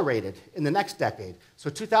accelerated in the next decade. So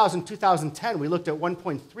 2000, 2010, we looked at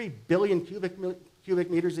 1.3 billion cubic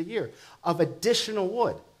meters a year of additional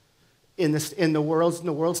wood in the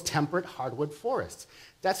world's temperate hardwood forests.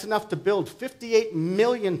 That's enough to build 58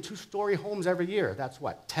 million two-story homes every year. That's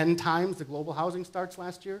what, 10 times the global housing starts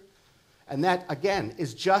last year? And that, again,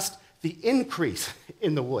 is just the increase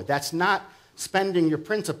in the wood. That's not spending your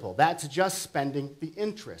principal. That's just spending the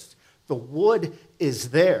interest. The wood is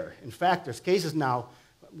there. In fact, there's cases now,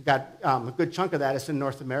 we've got a good chunk of that is in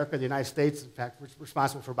North America, the United States. In fact, we're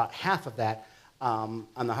responsible for about half of that on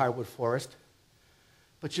the hardwood forest.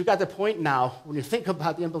 But you've got the point now, when you think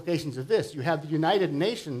about the implications of this, you have the United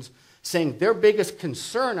Nations saying their biggest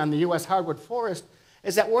concern on the U.S. hardwood forest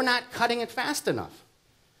is that we're not cutting it fast enough.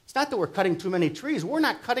 It's not that we're cutting too many trees, we're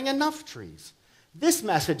not cutting enough trees. This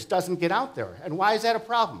message doesn't get out there. And why is that a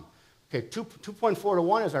problem? Okay, 2.4 to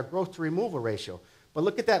 1 is our growth to removal ratio. But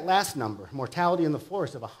look at that last number, mortality in the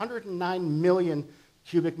forest of 109 million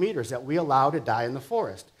cubic meters that we allow to die in the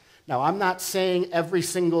forest. Now, I'm not saying every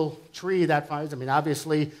single tree that finds,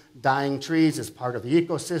 obviously, dying trees is part of the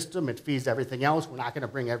ecosystem. It feeds everything else. We're not going to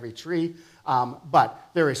bring every tree. But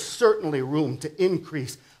there is certainly room to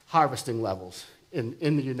increase harvesting levels in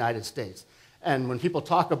the United States. And when people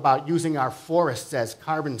talk about using our forests as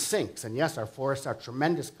carbon sinks, and yes, our forests are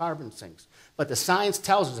tremendous carbon sinks, but the science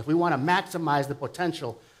tells us if we want to maximize the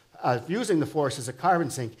potential of using the forest as a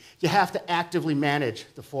carbon sink, you have to actively manage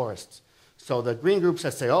the forests. So the green groups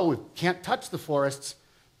that say, oh, we can't touch the forests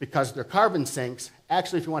because they're carbon sinks,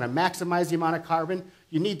 actually, if you want to maximize the amount of carbon,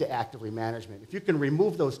 you need to actively manage it. If you can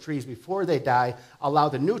remove those trees before they die, allow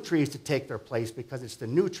the new trees to take their place because it's the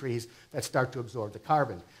new trees that start to absorb the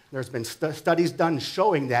carbon. There's been studies done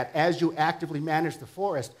showing that as you actively manage the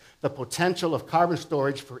forest, the potential of carbon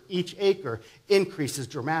storage for each acre increases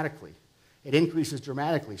dramatically. It increases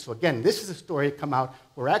dramatically. So again, this is a story to come out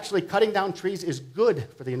where actually cutting down trees is good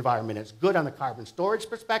for the environment. It's good on the carbon storage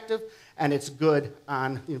perspective, and it's good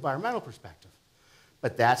on the environmental perspective.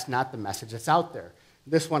 But that's not the message that's out there.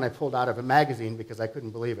 This one I pulled out of a magazine because I couldn't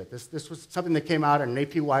believe it. This was something that came out on an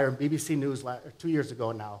AP Wire and BBC News 2 years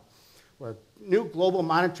ago now, where a new global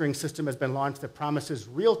monitoring system has been launched that promises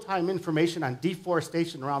real-time information on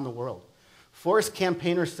deforestation around the world. Forest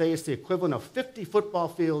campaigners say it's the equivalent of 50 football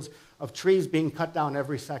fields of trees being cut down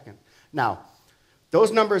every second. Now,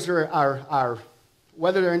 those numbers are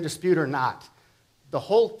whether they're in dispute or not, the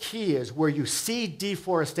whole key is where you see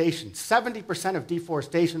deforestation. 70% of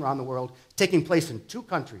deforestation around the world taking place in two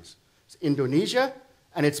countries. It's Indonesia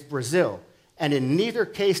and it's Brazil. And in neither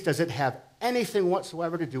case does it have anything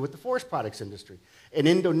whatsoever to do with the forest products industry. In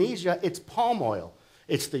Indonesia, it's palm oil.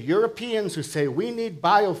 It's the Europeans who say, we need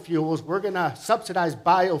biofuels, we're going to subsidize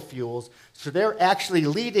biofuels. So they're actually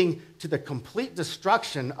leading to the complete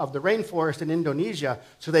destruction of the rainforest in Indonesia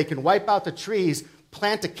so they can wipe out the trees,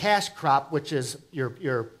 plant a cash crop, which is your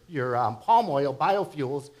palm oil,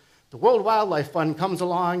 biofuels, The World Wildlife Fund comes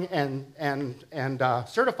along and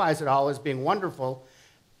certifies it all as being wonderful,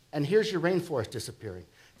 and here's your rainforest disappearing.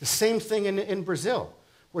 The same thing in Brazil,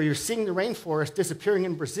 where you're seeing the rainforest disappearing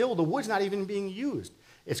in Brazil. The wood's not even being used.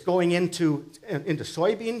 It's going into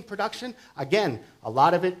soybean production. Again, a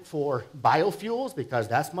lot of it for biofuels, because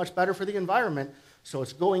that's much better for the environment. So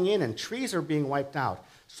it's going in, and trees are being wiped out.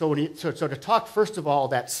 So to talk, first of all,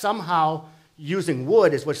 that somehow using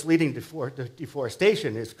wood is what's leading to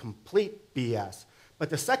deforestation is complete BS.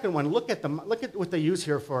 But the second one, look at what they use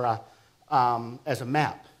here for as a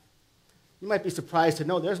map. You might be surprised to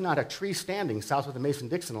know there's not a tree standing south of the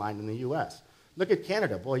Mason-Dixon line in the US. Look at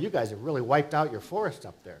Canada. Boy, you guys have really wiped out your forests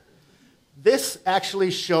up there. This actually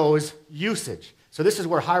shows usage. So this is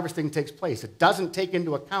where harvesting takes place. It doesn't take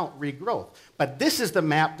into account regrowth. But this is the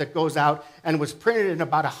map that goes out and was printed in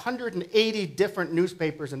about 180 different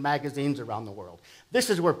newspapers and magazines around the world. This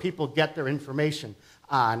is where people get their information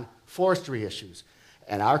on forestry issues.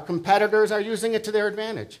 And our competitors are using it to their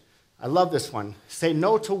advantage. I love this one. Say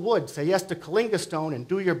no to wood, say yes to Kalinga stone, and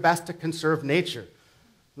do your best to conserve nature.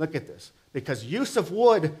 Look at this. Because use of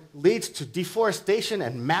wood leads to deforestation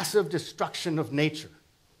and massive destruction of nature.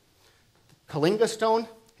 Kalinga stone,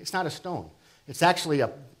 it's not a stone. It's actually a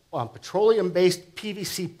petroleum-based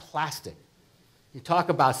PVC plastic. You talk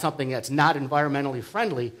about something that's not environmentally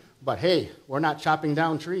friendly, but hey, we're not chopping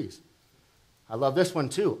down trees. I love this one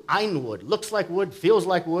too. Ironwood, looks like wood, feels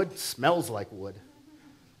like wood, smells like wood.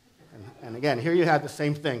 And again, here you have the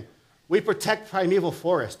same thing. We protect primeval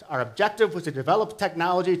forest. Our objective was to develop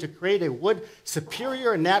technology to create a wood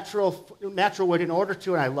superior and natural wood in order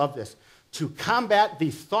to, and I love this, to combat the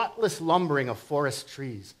thoughtless lumbering of forest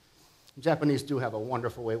trees. The Japanese do have a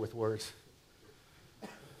wonderful way with words.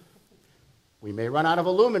 We may run out of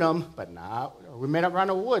aluminum, we may not run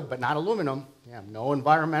out of wood, but not aluminum. Yeah, no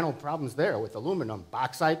environmental problems there with aluminum.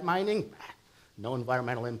 Bauxite mining, no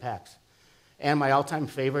environmental impacts. And my all-time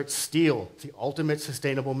favorite, steel, the ultimate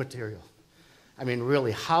sustainable material. I mean,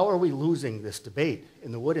 really, how are we losing this debate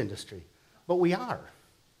in the wood industry? But we are.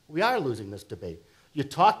 We are losing this debate. You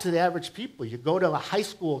talk to the average people. You go to a high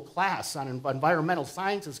school class, on an environmental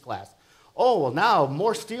sciences class. Oh, well, now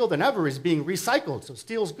more steel than ever is being recycled, so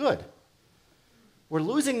steel's good. We're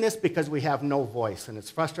losing this because we have no voice, and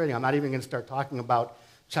it's frustrating. I'm not even going to start talking about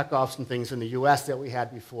checkoffs and things in the US that we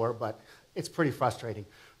had before, but it's pretty frustrating.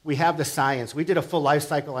 We have the science. We did a full life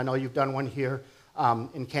cycle. I know you've done one here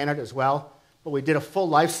in Canada as well. But we did a full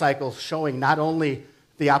life cycle showing not only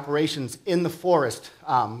the operations in the forest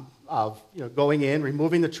of going in,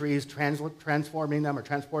 removing the trees, transforming them or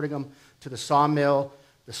transporting them to the sawmill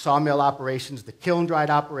operations, the kiln-dried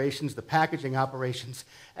operations, the packaging operations,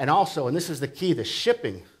 and also, and this is the key, the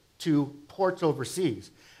shipping to ports overseas.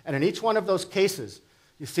 And in each one of those cases,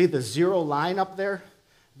 you see the zero line up there?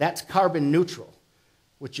 That's carbon neutral.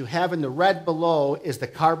 What you have in the red below is the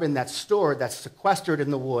carbon that's stored, that's sequestered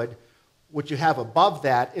in the wood. What you have above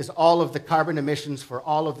that is all of the carbon emissions for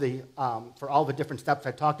all the different steps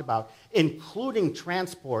I talked about, including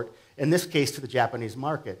transport, in this case to the Japanese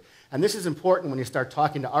market. And this is important when you start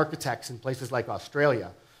talking to architects in places like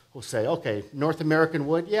Australia, who'll say, okay, North American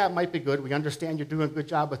wood, yeah, it might be good. We understand you're doing a good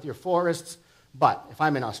job with your forests, but if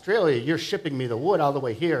I'm in Australia, you're shipping me the wood all the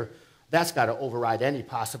way here. That's got to override any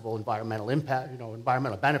possible environmental impact,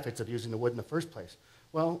 environmental benefits of using the wood in the first place.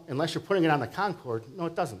 Well, unless you're putting it on the Concord, no,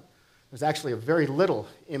 it doesn't. There's actually a very little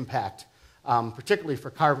impact, particularly for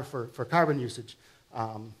carbon usage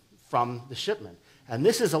from the shipment. And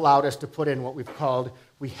this has allowed us to put in what we've called,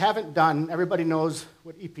 everybody knows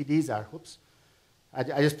what EPDs are. Whoops. I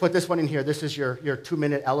just put this one in here. This is your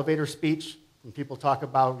 2-minute elevator speech. When people talk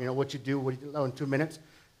about what you do in 2 minutes.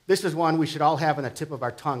 This is one we should all have on the tip of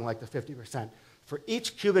our tongue, like the 50%. For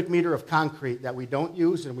each cubic meter of concrete that we don't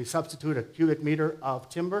use and we substitute a cubic meter of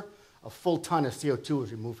timber, a full ton of CO2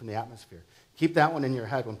 is removed from the atmosphere. Keep that one in your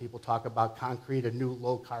head when people talk about concrete and new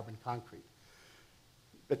low-carbon concrete.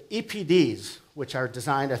 But EPDs, which are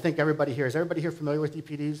designed, I think everybody here, is everybody here familiar with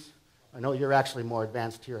EPDs? I know you're actually more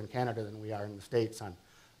advanced here in Canada than we are in the States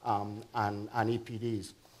on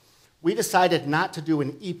EPDs. We decided not to do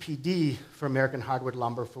an EPD for American hardwood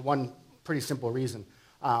lumber for one pretty simple reason.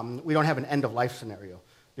 We don't have an end-of-life scenario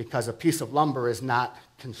because a piece of lumber is not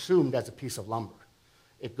consumed as a piece of lumber.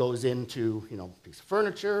 It goes into a piece of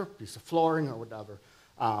furniture, a piece of flooring, or whatever.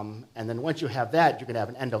 And then once you have that, you can have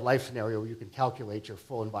an end-of-life scenario where you can calculate your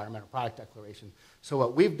full environmental product declaration. So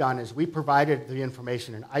what we've done is we provided the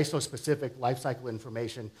information, an ISO-specific life cycle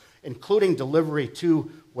information, including delivery to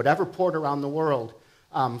whatever port around the world,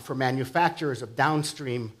 for manufacturers of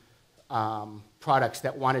downstream products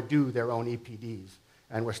that want to do their own EPDs.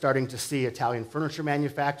 And we're starting to see Italian furniture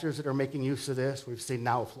manufacturers that are making use of this. We've seen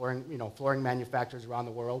now flooring manufacturers around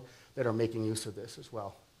the world that are making use of this as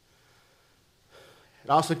well. It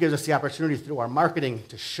also gives us the opportunity through our marketing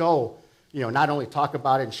to show, not only talk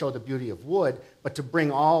about it and show the beauty of wood, but to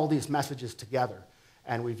bring all these messages together.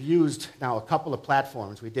 And we've used now a couple of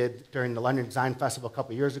platforms. We did during the London Design Festival a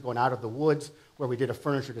couple of years ago in Out of the Woods, where we did a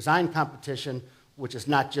furniture design competition, which is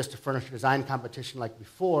not just a furniture design competition like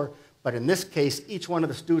before, but in this case, each one of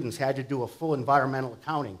the students had to do a full environmental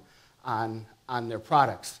accounting on their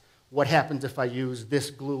products. What happens if I use this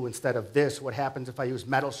glue instead of this? What happens if I use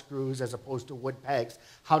metal screws as opposed to wood pegs?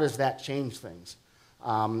 How does that change things?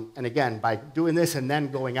 And again, by doing this and then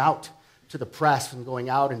going out to the press and going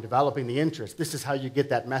out and developing the interest, this is how you get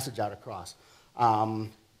that message out across. And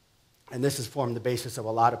this has formed the basis of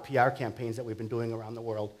a lot of PR campaigns that we've been doing around the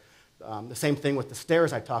world. The same thing with the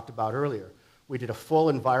stairs I talked about earlier. We did a full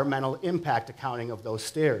environmental impact accounting of those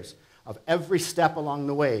stairs, of every step along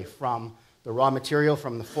the way, from the raw material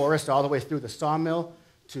from the forest all the way through the sawmill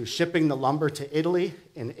to shipping the lumber to Italy.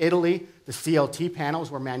 In Italy, the CLT panels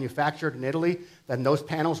were manufactured in Italy. Then those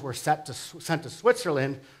panels were sent to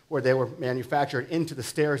Switzerland, where they were manufactured into the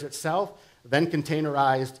stairs itself, then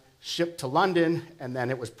containerized, shipped to London, and then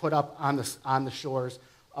it was put up on the shores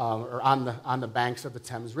or on the banks of the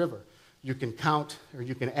Thames River. You can count, or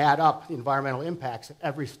you can add up the environmental impacts at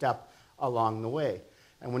every step along the way.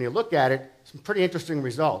 And when you look at it, some pretty interesting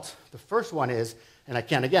results. The first one is, and I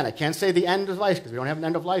can't say the end of life because we don't have an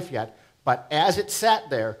end of life yet, but as it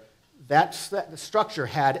sat there, the structure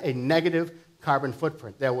had a negative carbon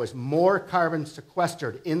footprint. There was more carbon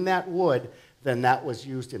sequestered in that wood than that was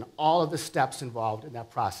used in all of the steps involved in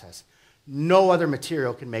that process. No other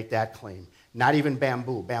material can make that claim, not even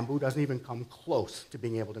bamboo. Bamboo doesn't even come close to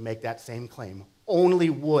being able to make that same claim.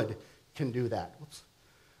 Only wood can do that. Whoops.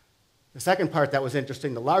 The second part that was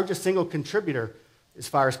interesting, the largest single contributor as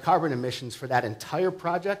far as carbon emissions for that entire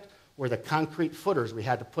project were the concrete footers we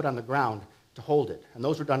had to put on the ground to hold it, and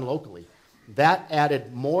those were done locally. That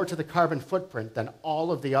added more to the carbon footprint than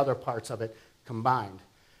all of the other parts of it combined.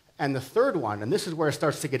 And the third one, and this is where it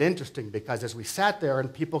starts to get interesting, because as we sat there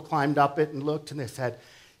and people climbed up it and looked and they said,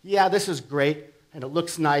 yeah, this is great, and it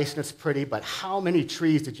looks nice and it's pretty, but how many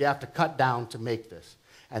trees did you have to cut down to make this?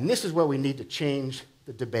 And this is where we need to change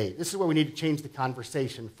the debate. This is where we need to change the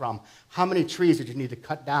conversation from how many trees did you need to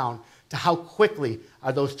cut down to how quickly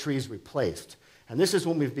are those trees replaced. And this is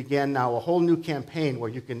when we've began now a whole new campaign where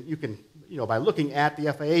you can by looking at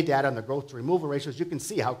the FAA data and the growth to removal ratios, you can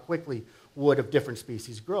see how quickly wood of different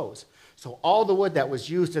species grows. So all the wood that was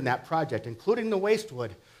used in that project, including the waste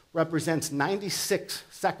wood, represents 96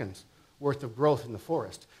 seconds worth of growth in the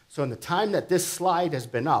forest. So in the time that this slide has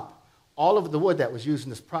been up, all of the wood that was used in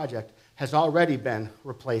this project has already been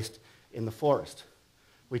replaced in the forest.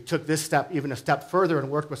 We took this step even a step further and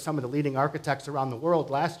worked with some of the leading architects around the world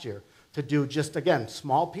last year to do just, again,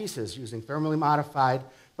 small pieces using thermally modified,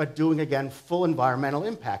 but doing, again, full environmental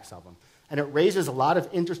impacts of them. And it raises a lot of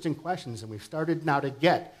interesting questions, and we've started now to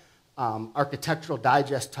get Architectural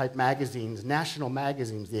Digest type magazines, national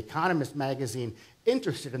magazines, The Economist magazine,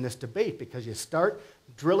 interested in this debate because you start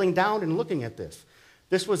drilling down and looking at this.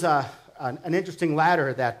 This was an interesting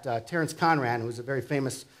ladder that Terence Conran, who's a very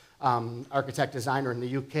famous architect designer in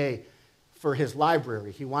the UK, for his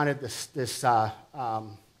library. He wanted this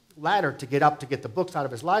ladder to get up to get the books out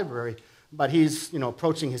of his library, but he's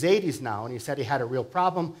approaching his 80s now, and he said he had a real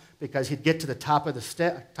problem because he'd get to the top of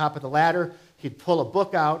the ladder, he'd pull a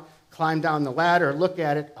book out, climb down the ladder, look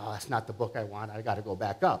at it, oh, that's not the book I want, I got to go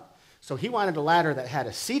back up. So he wanted a ladder that had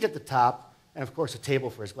a seat at the top, and of course a table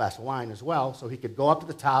for his glass of wine as well, so he could go up to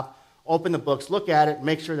the top, open the books, look at it,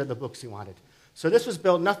 make sure they're the books he wanted. So this was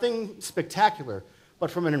built, nothing spectacular, but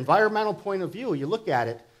from an environmental point of view, you look at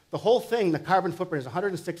it, the whole thing, the carbon footprint is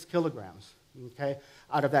 106 kilograms, okay,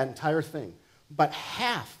 out of that entire thing. But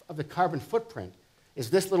half of the carbon footprint is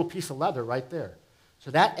this little piece of leather right there.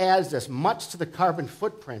 So that adds as much to the carbon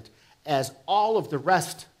footprint as all of the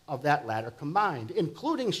rest of that ladder combined,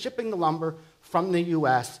 including shipping the lumber from the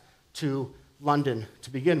US to London to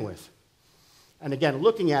begin with. And again,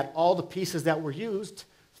 looking at all the pieces that were used,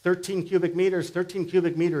 13 cubic meters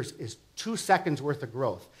is 2 seconds worth of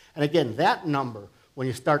growth. And again, that number, when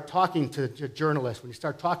you start talking to journalists, when you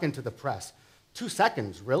start talking to the press, 2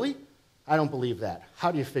 seconds, really? I don't believe that.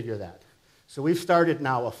 How do you figure that? So we've started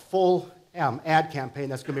now a full ad campaign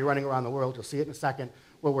that's going to be running around the world. You'll see it in a second,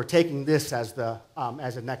 where we're taking this as the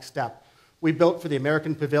next step. We built for the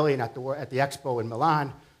American Pavilion at the Expo in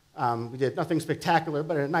Milan. We did nothing spectacular,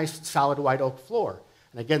 but a nice solid white oak floor.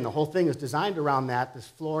 And again, the whole thing is designed around this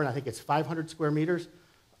floor, and I think it's 500 square meters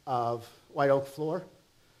of white oak floor.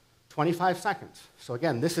 25 seconds. So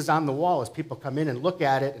again, this is on the wall as people come in and look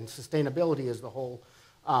at it, and sustainability is the whole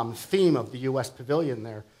theme of the U.S. pavilion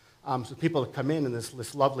there. So people come in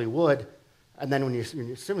this lovely wood, and then when you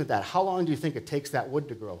assume that, how long do you think it takes that wood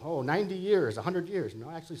to grow? Oh, 90 years, 100 years. No,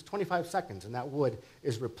 actually it's 25 seconds, and that wood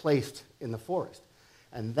is replaced in the forest.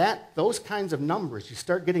 And those kinds of numbers, you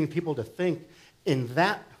start getting people to think in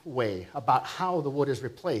that way about how the wood is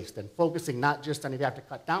replaced, and focusing not just on if you have to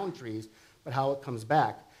cut down trees, but how it comes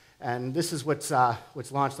back. And this is what's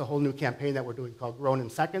launched the whole new campaign that we're doing called Grown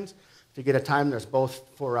in Seconds. If you get a time, there's both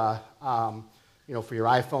for for your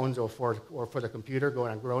iPhones or for the computer. Go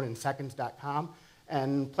on growninseconds.com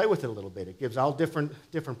and play with it a little bit. It gives all different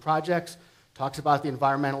projects, talks about the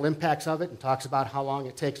environmental impacts of it, and talks about how long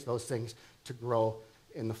it takes those things to grow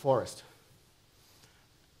in the forest.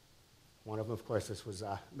 One of them, of course, this was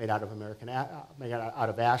made out of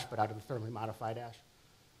ash, but out of the thermally modified ash.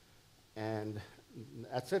 And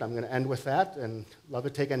that's it. I'm going to end with that, and love to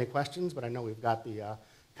take any questions, but I know we've got the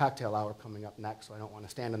cocktail hour coming up next, so I don't want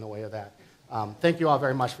to stand in the way of that. Thank you all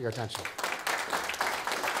very much for your attention.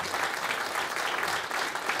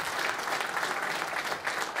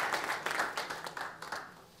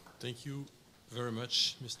 Thank you very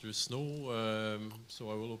much, Mr. Snow.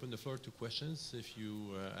 So I will open the floor to questions. If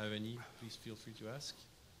you have any, please feel free to ask.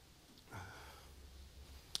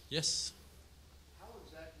 Yes? How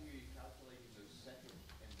exactly are you calculating those second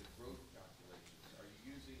and the growth calculations? Are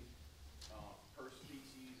you using per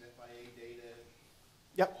species FIA data?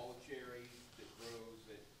 Yep. All cherry that grows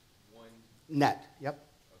at one? Net. Yep.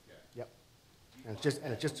 Okay. Yep. And it's just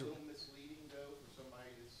a little misleading though for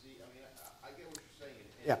somebody to see. I mean, I get what you're saying,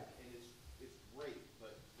 and, yeah. and it's great,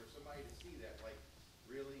 but for somebody to see that, like,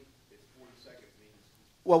 really, it's 40 seconds means.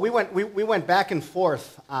 Well, we went back and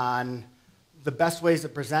forth on the best ways to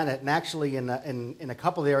present it, and actually in a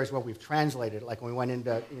couple of the areas where we've translated, like when we went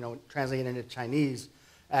into translating into Chinese,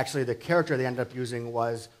 actually the character they ended up using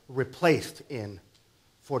was replaced in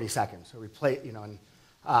 40 seconds. So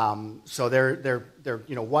there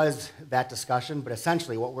was that discussion, but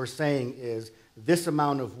essentially what we're saying is this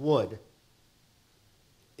amount of wood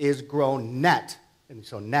is grown net, and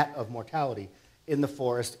so net of mortality in the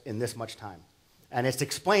forest in this much time, and it's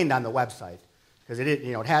explained on the website because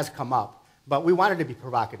it has come up. But we wanted to be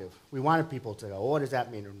provocative. We wanted people to go, oh, what does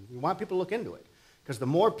that mean? And we want people to look into it. Because the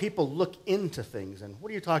more people look into things, and what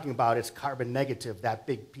are you talking about? It's carbon negative, that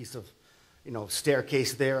big piece of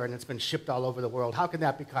staircase there, and it's been shipped all over the world. How can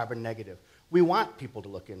that be carbon negative? We want people to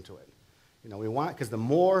look into it. Because the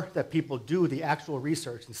more that people do the actual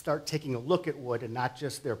research and start taking a look at wood and not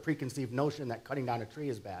just their preconceived notion that cutting down a tree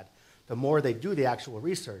is bad, the more they do the actual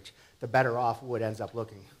research, the better off wood ends up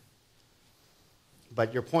looking.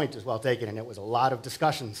 But your point is well taken, and it was a lot of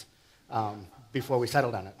discussions before we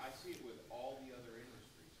settled on it. I see it with all the other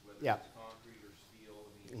industries, whether yeah. it's concrete or steel,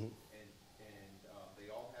 and they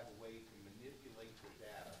all have a way to manipulate the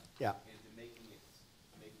data yeah. into making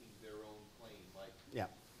their own claim. Like yeah.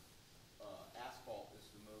 Asphalt is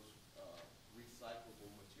the most recyclable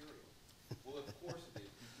material. Well, of course it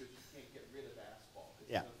is, because you can't get rid of asphalt.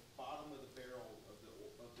 It's yeah. the bottom of the barrel of the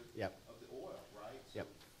yep. oil, right? So yep.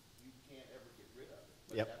 you can't ever get rid of it.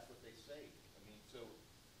 But yep. that's what they say. I mean, so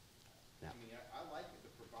yeah. I mean, I like it,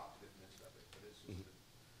 the provocativeness of it, but it's just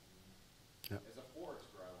as a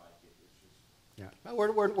forester, I like it. It's just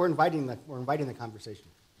we're inviting the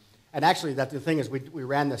conversation. And actually, the thing is, we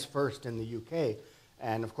ran this first in the UK,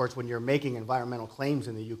 and of course, when you're making environmental claims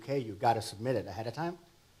in the UK, you've got to submit it ahead of time.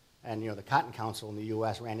 And the Cotton Council in the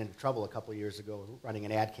US ran into trouble a couple of years ago running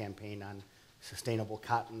an ad campaign on sustainable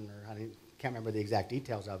cotton, or I can't remember the exact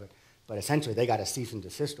details of it, but essentially they got a cease and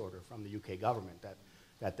desist order from the UK government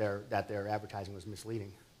that their advertising was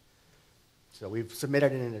misleading. So we've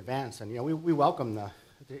submitted it in advance, and we welcome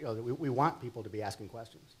we want people to be asking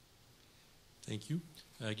questions. Thank you.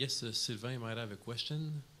 I guess Sylvain might have a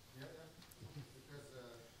question. Yeah, because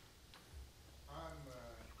I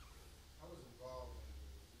was involved in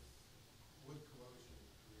this wood collusion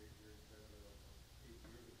created 8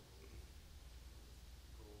 years ago.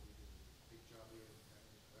 Gold and Big Job here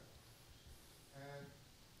and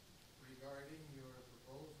regarding your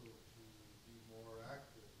proposal to be more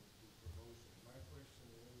active in promotion, my question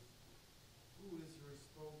is, who is your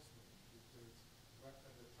spokesman? Because at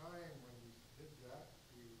the time when we did that,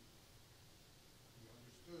 we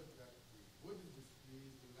understood that the wood industry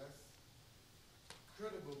is the less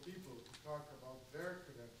credible people to talk about their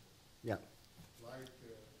credentials. Yeah. Like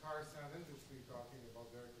car sound industry talking about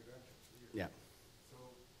their credentials Yeah. here. So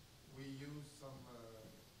we use some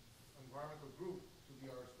environmental group to be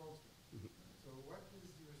our spokesman. Mm-hmm. So what is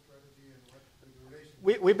your strategy and what is the relation?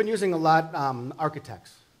 We've been using a lot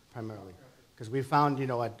architects primarily. Because we found, you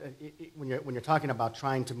know, when you're talking about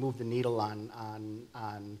trying to move the needle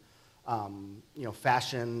on you know,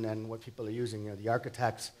 fashion and what people are using, you know, the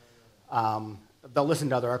architects, they'll listen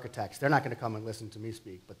to other architects. They're not going to come and listen to me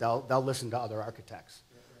speak, but they'll listen to other architects.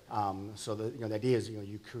 So the, you know, the idea is, you know,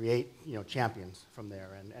 you create, you know, champions from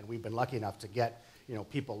there, and we've been lucky enough to get, you know,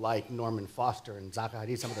 people like Norman Foster and Zaha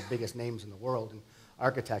Hadid, some of the biggest names in the world in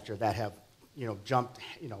architecture that have, you know, jumped,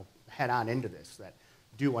 you know, head on into this, that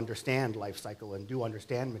do understand life cycle and do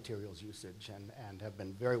understand materials usage and have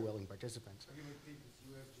been very willing participants. Are you with people's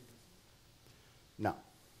UFGs? No.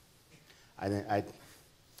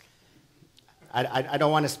 I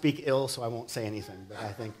don't want to speak ill, so I won't say anything, but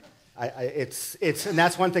I think and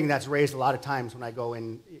that's one thing that's raised a lot of times when I go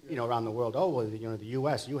in, you know, around the world. Oh, well, you know, the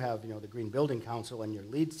U.S., you have, you know, the Green Building Council and your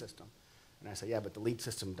LEED system. And I say, yeah, but the LEED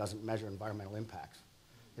system doesn't measure environmental impacts.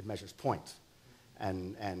 It measures points.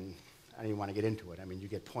 And I don't even want to get into it. I mean, you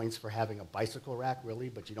get points for having a bicycle rack, really,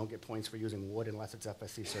 but you don't get points for using wood unless it's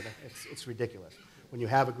FSC certified. It's ridiculous. When you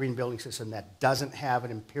have a green building system that doesn't have an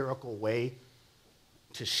empirical way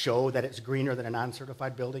to show that it's greener than a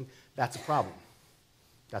non-certified building, that's a problem.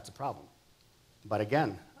 That's a problem. But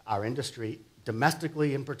again, our industry,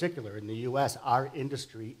 domestically in particular, in the US, our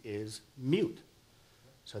industry is mute.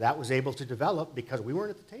 So that was able to develop because we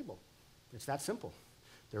weren't at the table. It's that simple.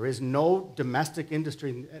 There is no domestic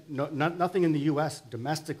industry, nothing in the US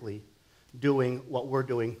domestically doing what we're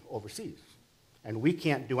doing overseas. And we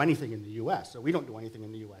can't do anything in the US, so we don't do anything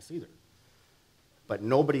in the US either. But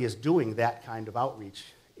nobody is doing that kind of outreach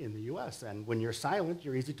in the US. And when you're silent,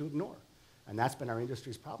 you're easy to ignore. And that's been our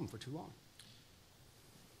industry's problem for too long.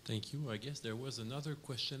 Thank you. I guess there was another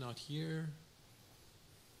question out here.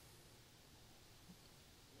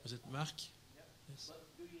 Was it Mark? Yeah. Yes. But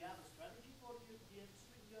do you have a strategy for the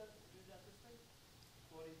industry in that respect?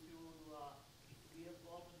 For it to be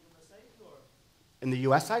involved in the message, or? In the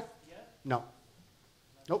US side? Yeah. No.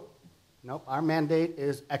 Nope. Nope. Our mandate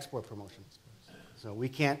is export promotion. So we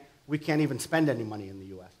can't even spend any money in the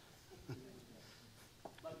US.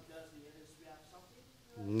 But does the industry have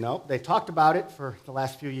something? Nope. They talked about it for the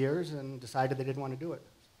last few years and decided they didn't want to do it.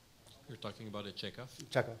 You're talking about a checkoff?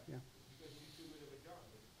 Checkoff, yeah. Because you do too good of a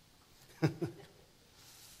job.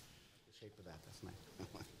 The shape of that, that's nice.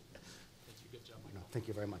 Thank you. Good job. No, thank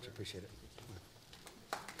you very much. I appreciate it.